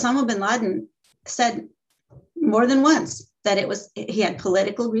 So Osama bin Laden said more than once that he had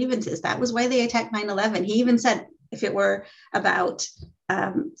political grievances. That was why they attacked 9/11. He even said, if it were about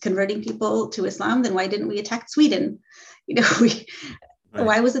converting people to Islam, then why didn't we attack Sweden?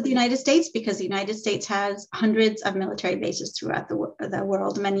 Why was it the United States? Because the United States has hundreds of military bases throughout the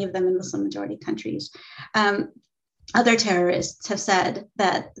world, many of them in Muslim majority countries. Other terrorists have said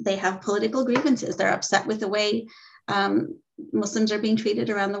that they have political grievances. They're upset with the way Muslims are being treated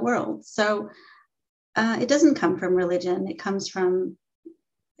around the world. So it doesn't come from religion. It comes from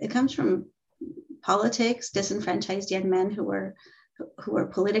politics, disenfranchised young men who are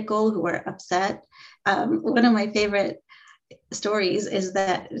political, who are upset. One of my favorite stories is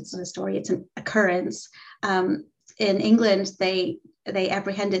that it's not a story; it's an occurrence. In England, they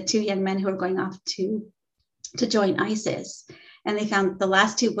apprehended two young men who were going off to join ISIS. And they found the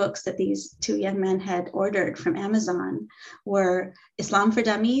last two books that these two young men had ordered from Amazon were Islam for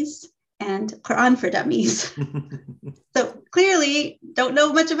Dummies and Quran for Dummies. So clearly don't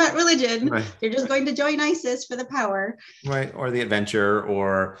know much about religion. Right. They're just going to join ISIS for the power. Right. Or the adventure,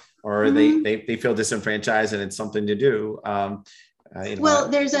 or they feel disenfranchised and it's something to do.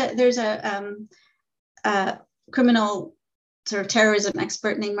 There's a criminal sort of terrorism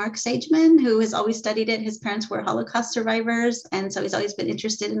expert named Mark Sageman, who has always studied it. His parents were Holocaust survivors, and so he's always been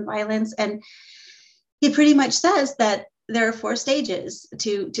interested in violence. And he pretty much says that there are 4 stages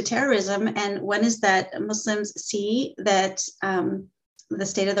to terrorism, and one is that Muslims see that the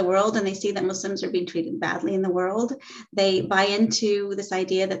state of the world and they see that Muslims are being treated badly in the world. They buy into this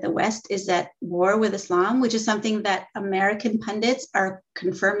idea that the West is at war with Islam, which is something that American pundits are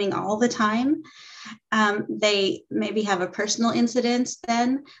confirming all the time. They maybe have a personal incident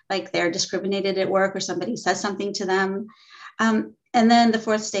then, like they're discriminated at work or somebody says something to them. And then the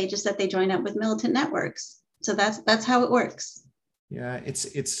fourth stage is that they join up with militant networks. So that's how it works. Yeah,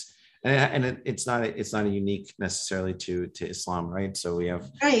 it's not a unique necessarily to Islam, right? So we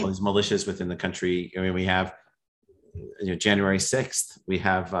have all these militias within the country. I mean, we have January 6th. We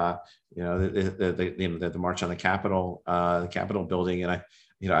have the March on the Capitol building, and I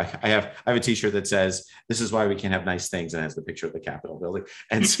have a T-shirt that says, "This is why we can't have nice things," and it has the picture of the Capitol building.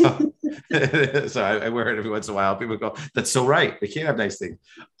 And so, so I wear it every once in a while. People go, "That's so right. They can't have nice things."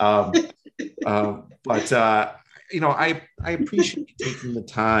 I appreciate you taking the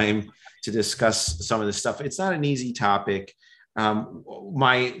time to discuss some of this stuff. It's not an easy topic. I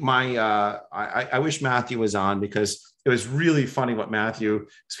wish Matthew was on, because it was really funny what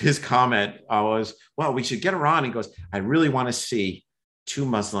his comment was, well, we should get her on. He goes, I really want to see two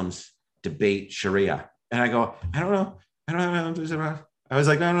Muslims debate Sharia. And I go, I don't know. I was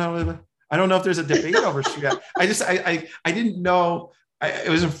like, no, I don't know if there's a debate over Sharia. I didn't know. It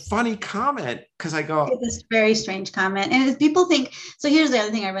was a funny comment, because I go, it's a very strange comment. And people think, so here's the other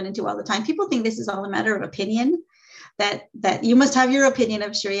thing I run into all the time. People think this is all a matter of opinion, that you must have your opinion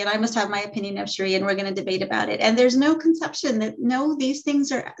of Sharia and I must have my opinion of Sharia, and we're going to debate about it. And there's no conception that, no, these things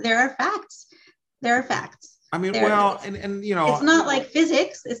there are facts. There are facts. I mean, and it's not like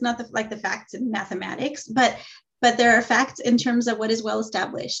physics. It's not like the facts in mathematics, but there are facts in terms of what is well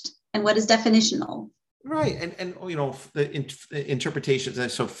established and what is definitional. Right. And the interpretations.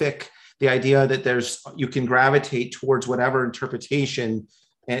 So fiqh, the idea that you can gravitate towards whatever interpretation.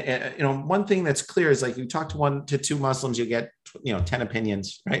 And one thing that's clear is, like, you talk to 1 to 2 Muslims, you get 10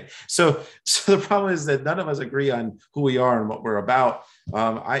 opinions, right? So the problem is that none of us agree on who we are and what we're about.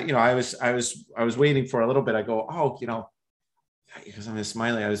 I was waiting for a little bit. I go, because I'm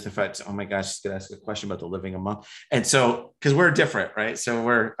smiling, I was defiant. Oh my gosh, just gonna ask a question about the living among. And so, because we're different, right? So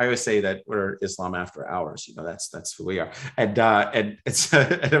I always say that we're Islam after hours. That's who we are. And it's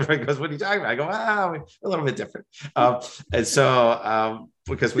and everybody goes, "What are you talking about?" I go, we're a little bit different. And so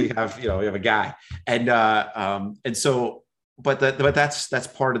because we have a guy, and so, but that's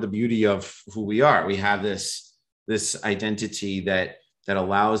part of the beauty of who we are. We have this identity that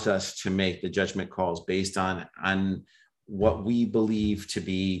allows us to make the judgment calls based on what we believe to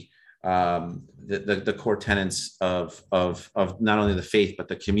be the core tenets of not only the faith, but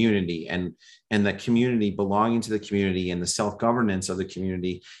the community, and the community, belonging to the community, and the self-governance of the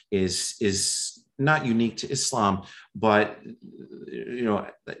community is not unique to Islam, but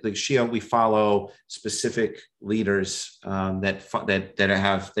like Shia, we follow specific leaders that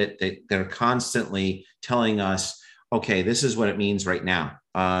are constantly telling us, okay, this is what it means right now.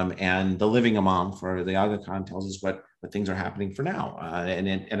 And the living Imam for the Aga Khan tells us what things are happening for now, and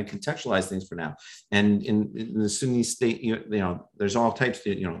it contextualize things for now. And in the Sunni state, there's all types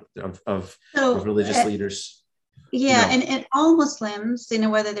of religious leaders. Yeah, and all Muslims,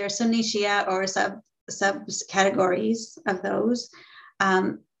 whether they're Sunni, Shia, or sub categories of those,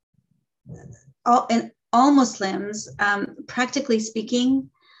 all Muslims, practically speaking,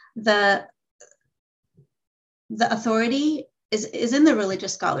 the authority is in the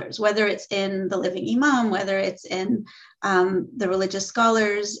religious scholars, whether it's in the living Imam, whether it's in the religious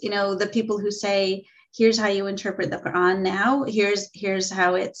scholars, the people who say, here's how you interpret the Quran now, here's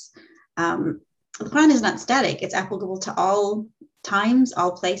how it's, the Quran is not static, it's applicable to all times,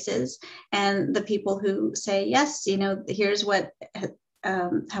 all places. And the people who say, yes, here's what,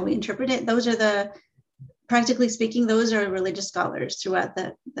 how we interpret it, those are practically speaking, those are religious scholars throughout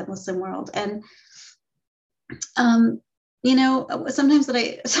the Muslim world. And sometimes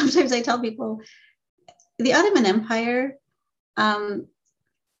I tell people, the Ottoman Empire, in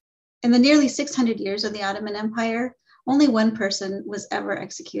the nearly 600 years of the Ottoman Empire, only one person was ever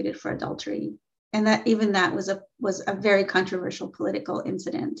executed for adultery, and that was a very controversial political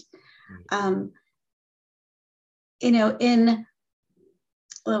incident. What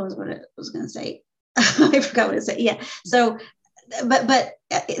was I was going to say? I forgot what to say. Yeah. So. But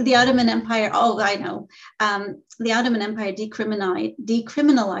the Ottoman Empire, the Ottoman Empire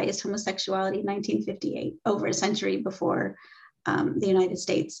decriminalized homosexuality in 1958, over a century before the United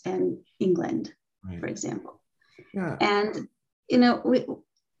States and England, right, for example. Yeah. And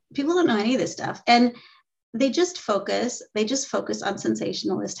people don't know any of this stuff, and they just focus on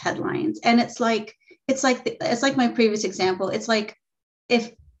sensationalist headlines. And it's like my previous example. It's like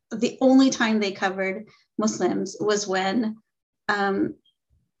if the only time they covered Muslims was when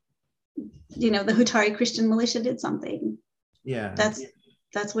the Hutari Christian militia did something. Yeah.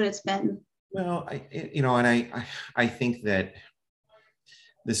 That's what it's been. Well, I think that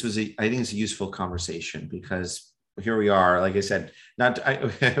I think it's a useful conversation, because here we are, like I said,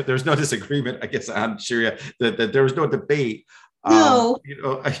 there's no disagreement, I guess, on Sharia, that there was no debate. No.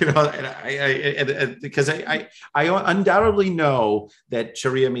 Because I undoubtedly know that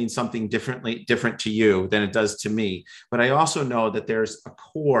Sharia means something different to you than it does to me. But I also know that there's a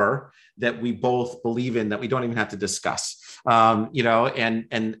core that we both believe in that we don't even have to discuss. I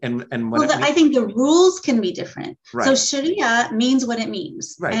think the rules can be different. Right. So Sharia means what it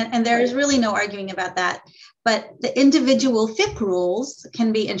means. Right. And there is really no arguing about that. But the individual fiqh rules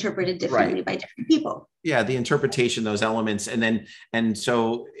can be interpreted differently by different people. Yeah, the interpretation, those elements, and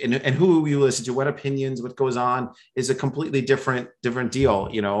who you listen to, what opinions, what goes on, is a completely different deal,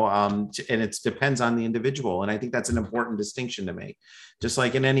 and it depends on the individual. And I think that's an important distinction to make, just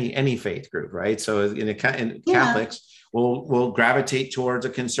like in any faith group, right? So in Catholics will gravitate towards a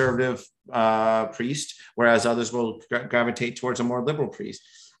conservative priest, whereas others will gravitate towards a more liberal priest.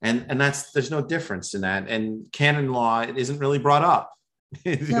 And there's no difference in that. And canon law isn't really brought up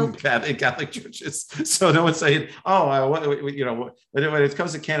in Catholic churches. So no one's saying, when it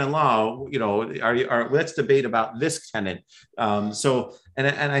comes to canon law, let's debate about this canon. And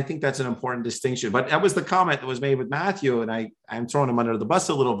I think that's an important distinction. But that was the comment that was made with Matthew, and I'm throwing him under the bus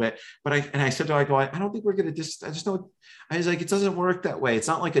a little bit. But I said to him, I don't think we're going to I was like, it doesn't work that way. It's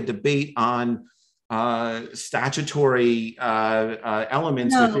not like a debate on statutory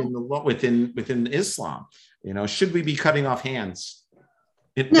elements within the law, within Islam. Should we be cutting off hands?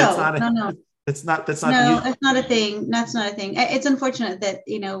 No. That's not a thing. That's not a thing. It's unfortunate that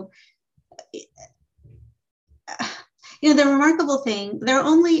the remarkable thing, there are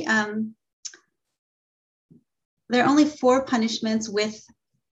only 4 punishments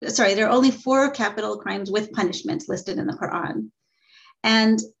there are only 4 capital crimes with punishments listed in the Quran.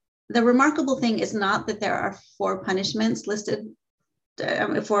 And the remarkable thing is not that there are 4 punishments listed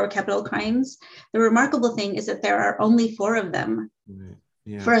for capital crimes. The remarkable thing is that there are only 4 of them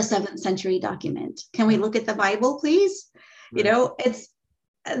for a 7th century document. Can we look at the Bible, please? Right. It's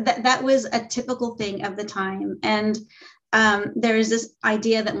that was a typical thing of the time. And there is this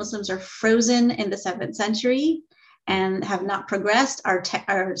idea that Muslims are frozen in the 7th century and have not progressed. Our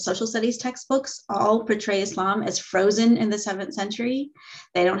social studies textbooks all portray Islam as frozen in the 7th century.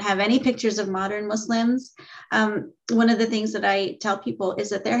 They don't have any pictures of modern Muslims. One of the things that I tell people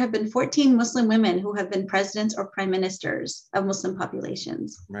is that there have been 14 Muslim women who have been presidents or prime ministers of Muslim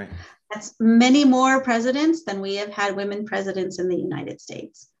populations. Right. That's many more presidents than we have had women presidents in the United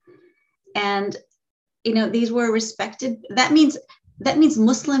States. And, these were respected. That means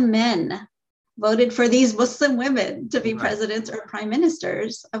Muslim men voted for these Muslim women to be presidents or prime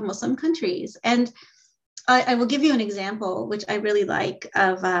ministers of Muslim countries. And I will give you an example, which I really like,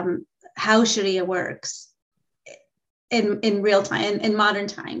 of how Sharia works in real time, in modern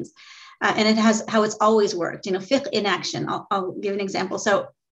times. And it has how it's always worked, fiqh in action. I'll give an example. So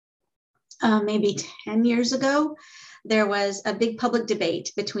maybe 10 years ago, there was a big public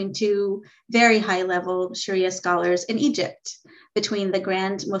debate between 2 very high-level Sharia scholars in Egypt, between the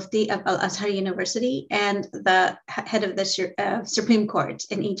Grand Mufti of Al-Azhar University and the head of the Supreme Court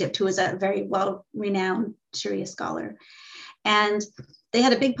in Egypt, who was a very well-renowned Sharia scholar. And they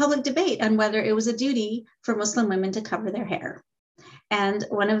had a big public debate on whether it was a duty for Muslim women to cover their hair. And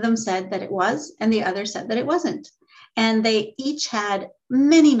one of them said that it was, and the other said that it wasn't. And they each had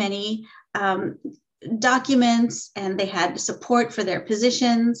many, many documents, and they had support for their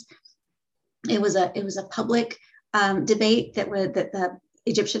positions. It was a public debate that the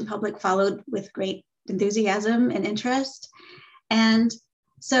Egyptian public followed with great enthusiasm and interest. And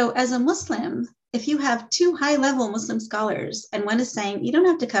so as a Muslim, if you have 2 high-level Muslim scholars, and one is saying you don't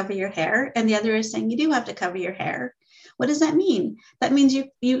have to cover your hair, and the other is saying you do have to cover your hair, what does that mean? That means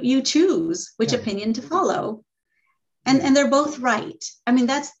you choose which opinion to follow. And they're both right. I mean,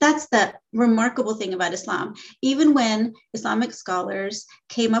 that's the remarkable thing about Islam. Even when Islamic scholars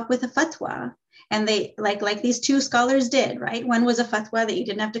came up with a fatwa, and they like these 2 scholars did, right? One was a fatwa that you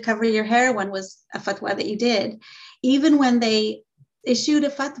didn't have to cover your hair. One was a fatwa that you did. Even when they issued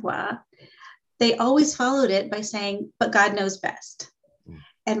a fatwa, they always followed it by saying, but God knows best.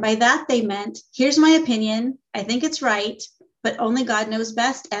 And by that, they meant, here's my opinion. I think it's right, but only God knows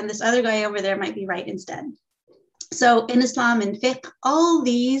best. And this other guy over there might be right instead. So in Islam and fiqh, all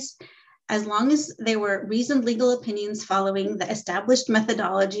these, as long as they were reasoned legal opinions following the established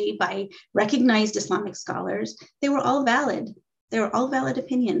methodology by recognized Islamic scholars, they were all valid. They were all valid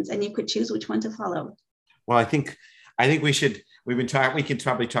opinions, and you could choose which one to follow. Well, I think we should we've been talking. We could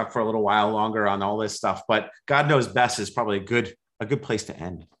probably talk for a little while longer on all this stuff, but God knows best is probably a good place to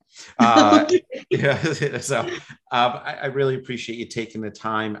end. Yeah, so I really appreciate you taking the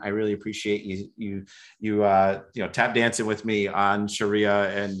time. I really appreciate you tap dancing with me on Sharia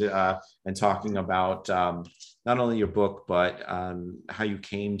and talking about not only your book but how you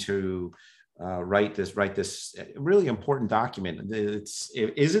came to write this really important document. Is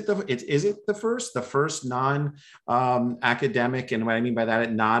it the first non academic, and what I mean by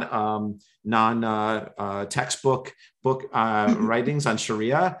that, non textbook book writings on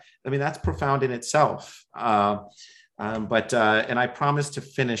Sharia? I mean, that's profound in itself. But I promised to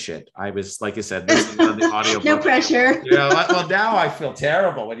finish it. I was, like I said, listening on the audio. No pressure. Well, now I feel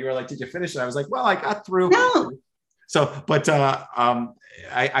terrible. When you were like, "Did you finish it?" I was like, "Well, I got through." No. So, but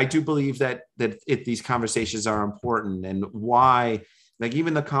I do believe that these conversations are important, and why, like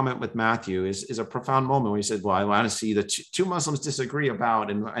even the comment with Matthew is a profound moment where he said, "Well, I want to see the two Muslims disagree about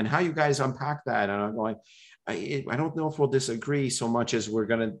and how you guys unpack that." And I'm going, I don't know if we'll disagree so much as we're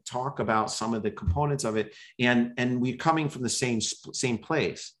going to talk about some of the components of it, and we're coming from the same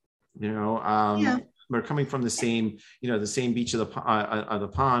place, Yeah. We're coming from the same beach of the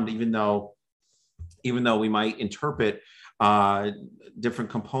pond, even though we might interpret different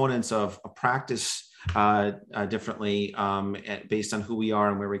components of a practice differently based on who we are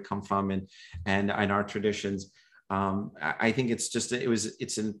and where we come from and our traditions. I think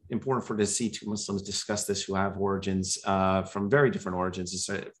it's important for to see two Muslims discuss this who have origins from very different origins.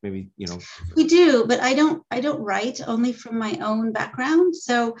 Maybe we do, but I don't write only from my own background,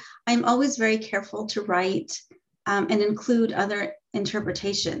 so I'm always very careful to write and include other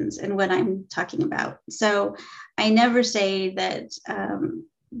interpretations in what I'm talking about. So I never say that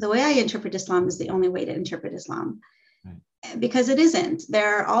the way I interpret Islam is the only way to interpret Islam. Because it isn't.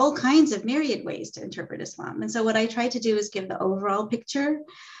 There are all kinds of myriad ways to interpret Islam. And so what I try to do is give the overall picture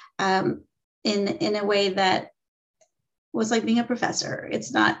in a way that was like being a professor.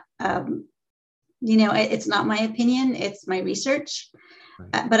 It's not, it's not my opinion, it's my research.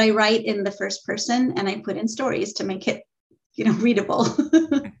 Right. But I write in the first person and I put in stories to make it, readable.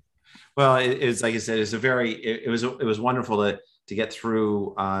 Well, it's like I said, it was wonderful to get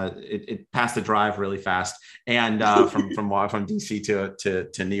through. It passed the drive really fast, and from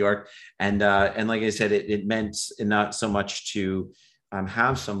DC to New York, and like I said, it meant not so much to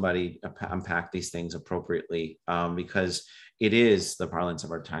have somebody unpack these things appropriately, because it is the parlance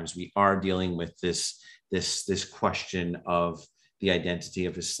of our times. We are dealing with this question of the identity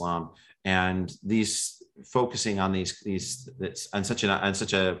of Islam, and focusing on these on such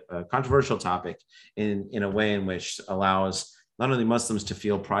a controversial topic in a way in which allows not only Muslims to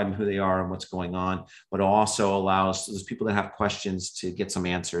feel pride in who they are and what's going on, but also allows those people that have questions to get some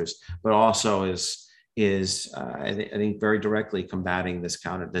answers, but also is I think very directly combating this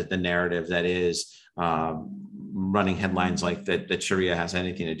the narrative that is running headlines like that Sharia has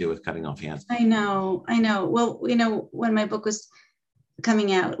anything to do with cutting off hands. I know. Well, when my book was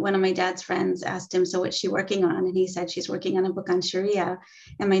coming out, one of my dad's friends asked him, "So what's she working on?" And he said, "She's working on a book on Sharia."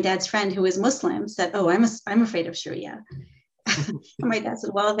 And my dad's friend, who is Muslim, said, "Oh, I'm afraid of Sharia." And my dad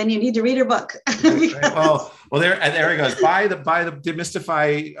said, "Well, then you need to read her book." well, there it goes. Buy the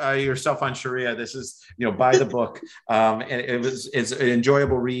demystify yourself on Sharia. This is buy the book. And it's an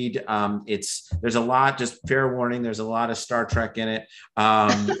enjoyable read. There's a lot. Just fair warning. There's a lot of Star Trek in it.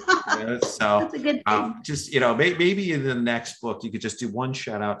 So that's a good thing. Just maybe in the next book you could just do one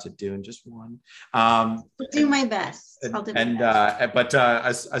shout out to Dune, just one. I'll do my best. But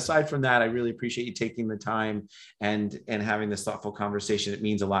aside from that, I really appreciate you taking the time and having this thoughtful conversation. It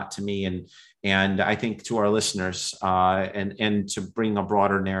means a lot to me, and I think to our listeners, and to bring a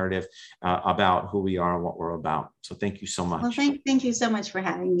broader narrative about who we are and what we're about. So thank you so much. Well, thank you so much for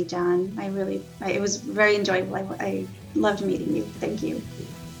having me, John. It was very enjoyable. I loved meeting you. Thank you.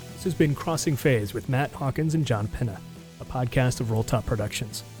 This has been Crossing Faiths with Matt Hawkins and John Pinna, a podcast of Roll Top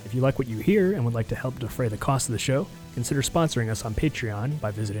Productions. If you like what you hear and would like to help defray the cost of the show, consider sponsoring us on Patreon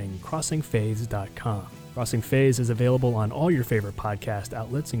by visiting crossingfaiths.com. Crossing Faiths is available on all your favorite podcast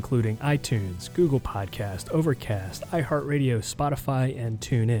outlets, including iTunes, Google Podcast, Overcast, iHeartRadio, Spotify, and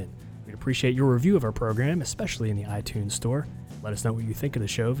TuneIn. We'd appreciate your review of our program, especially in the iTunes store. Let us know what you think of the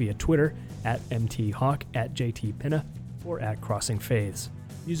show via Twitter @MTHawk, @JTPinna, or @CrossingFaiths.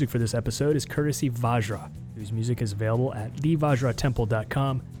 Music for this episode is courtesy Vajra, whose music is available at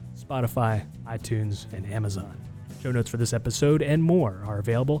thevajratemple.com, Spotify, iTunes, and Amazon. Show notes for this episode and more are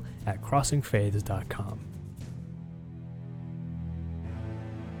available at crossingfaiths.com.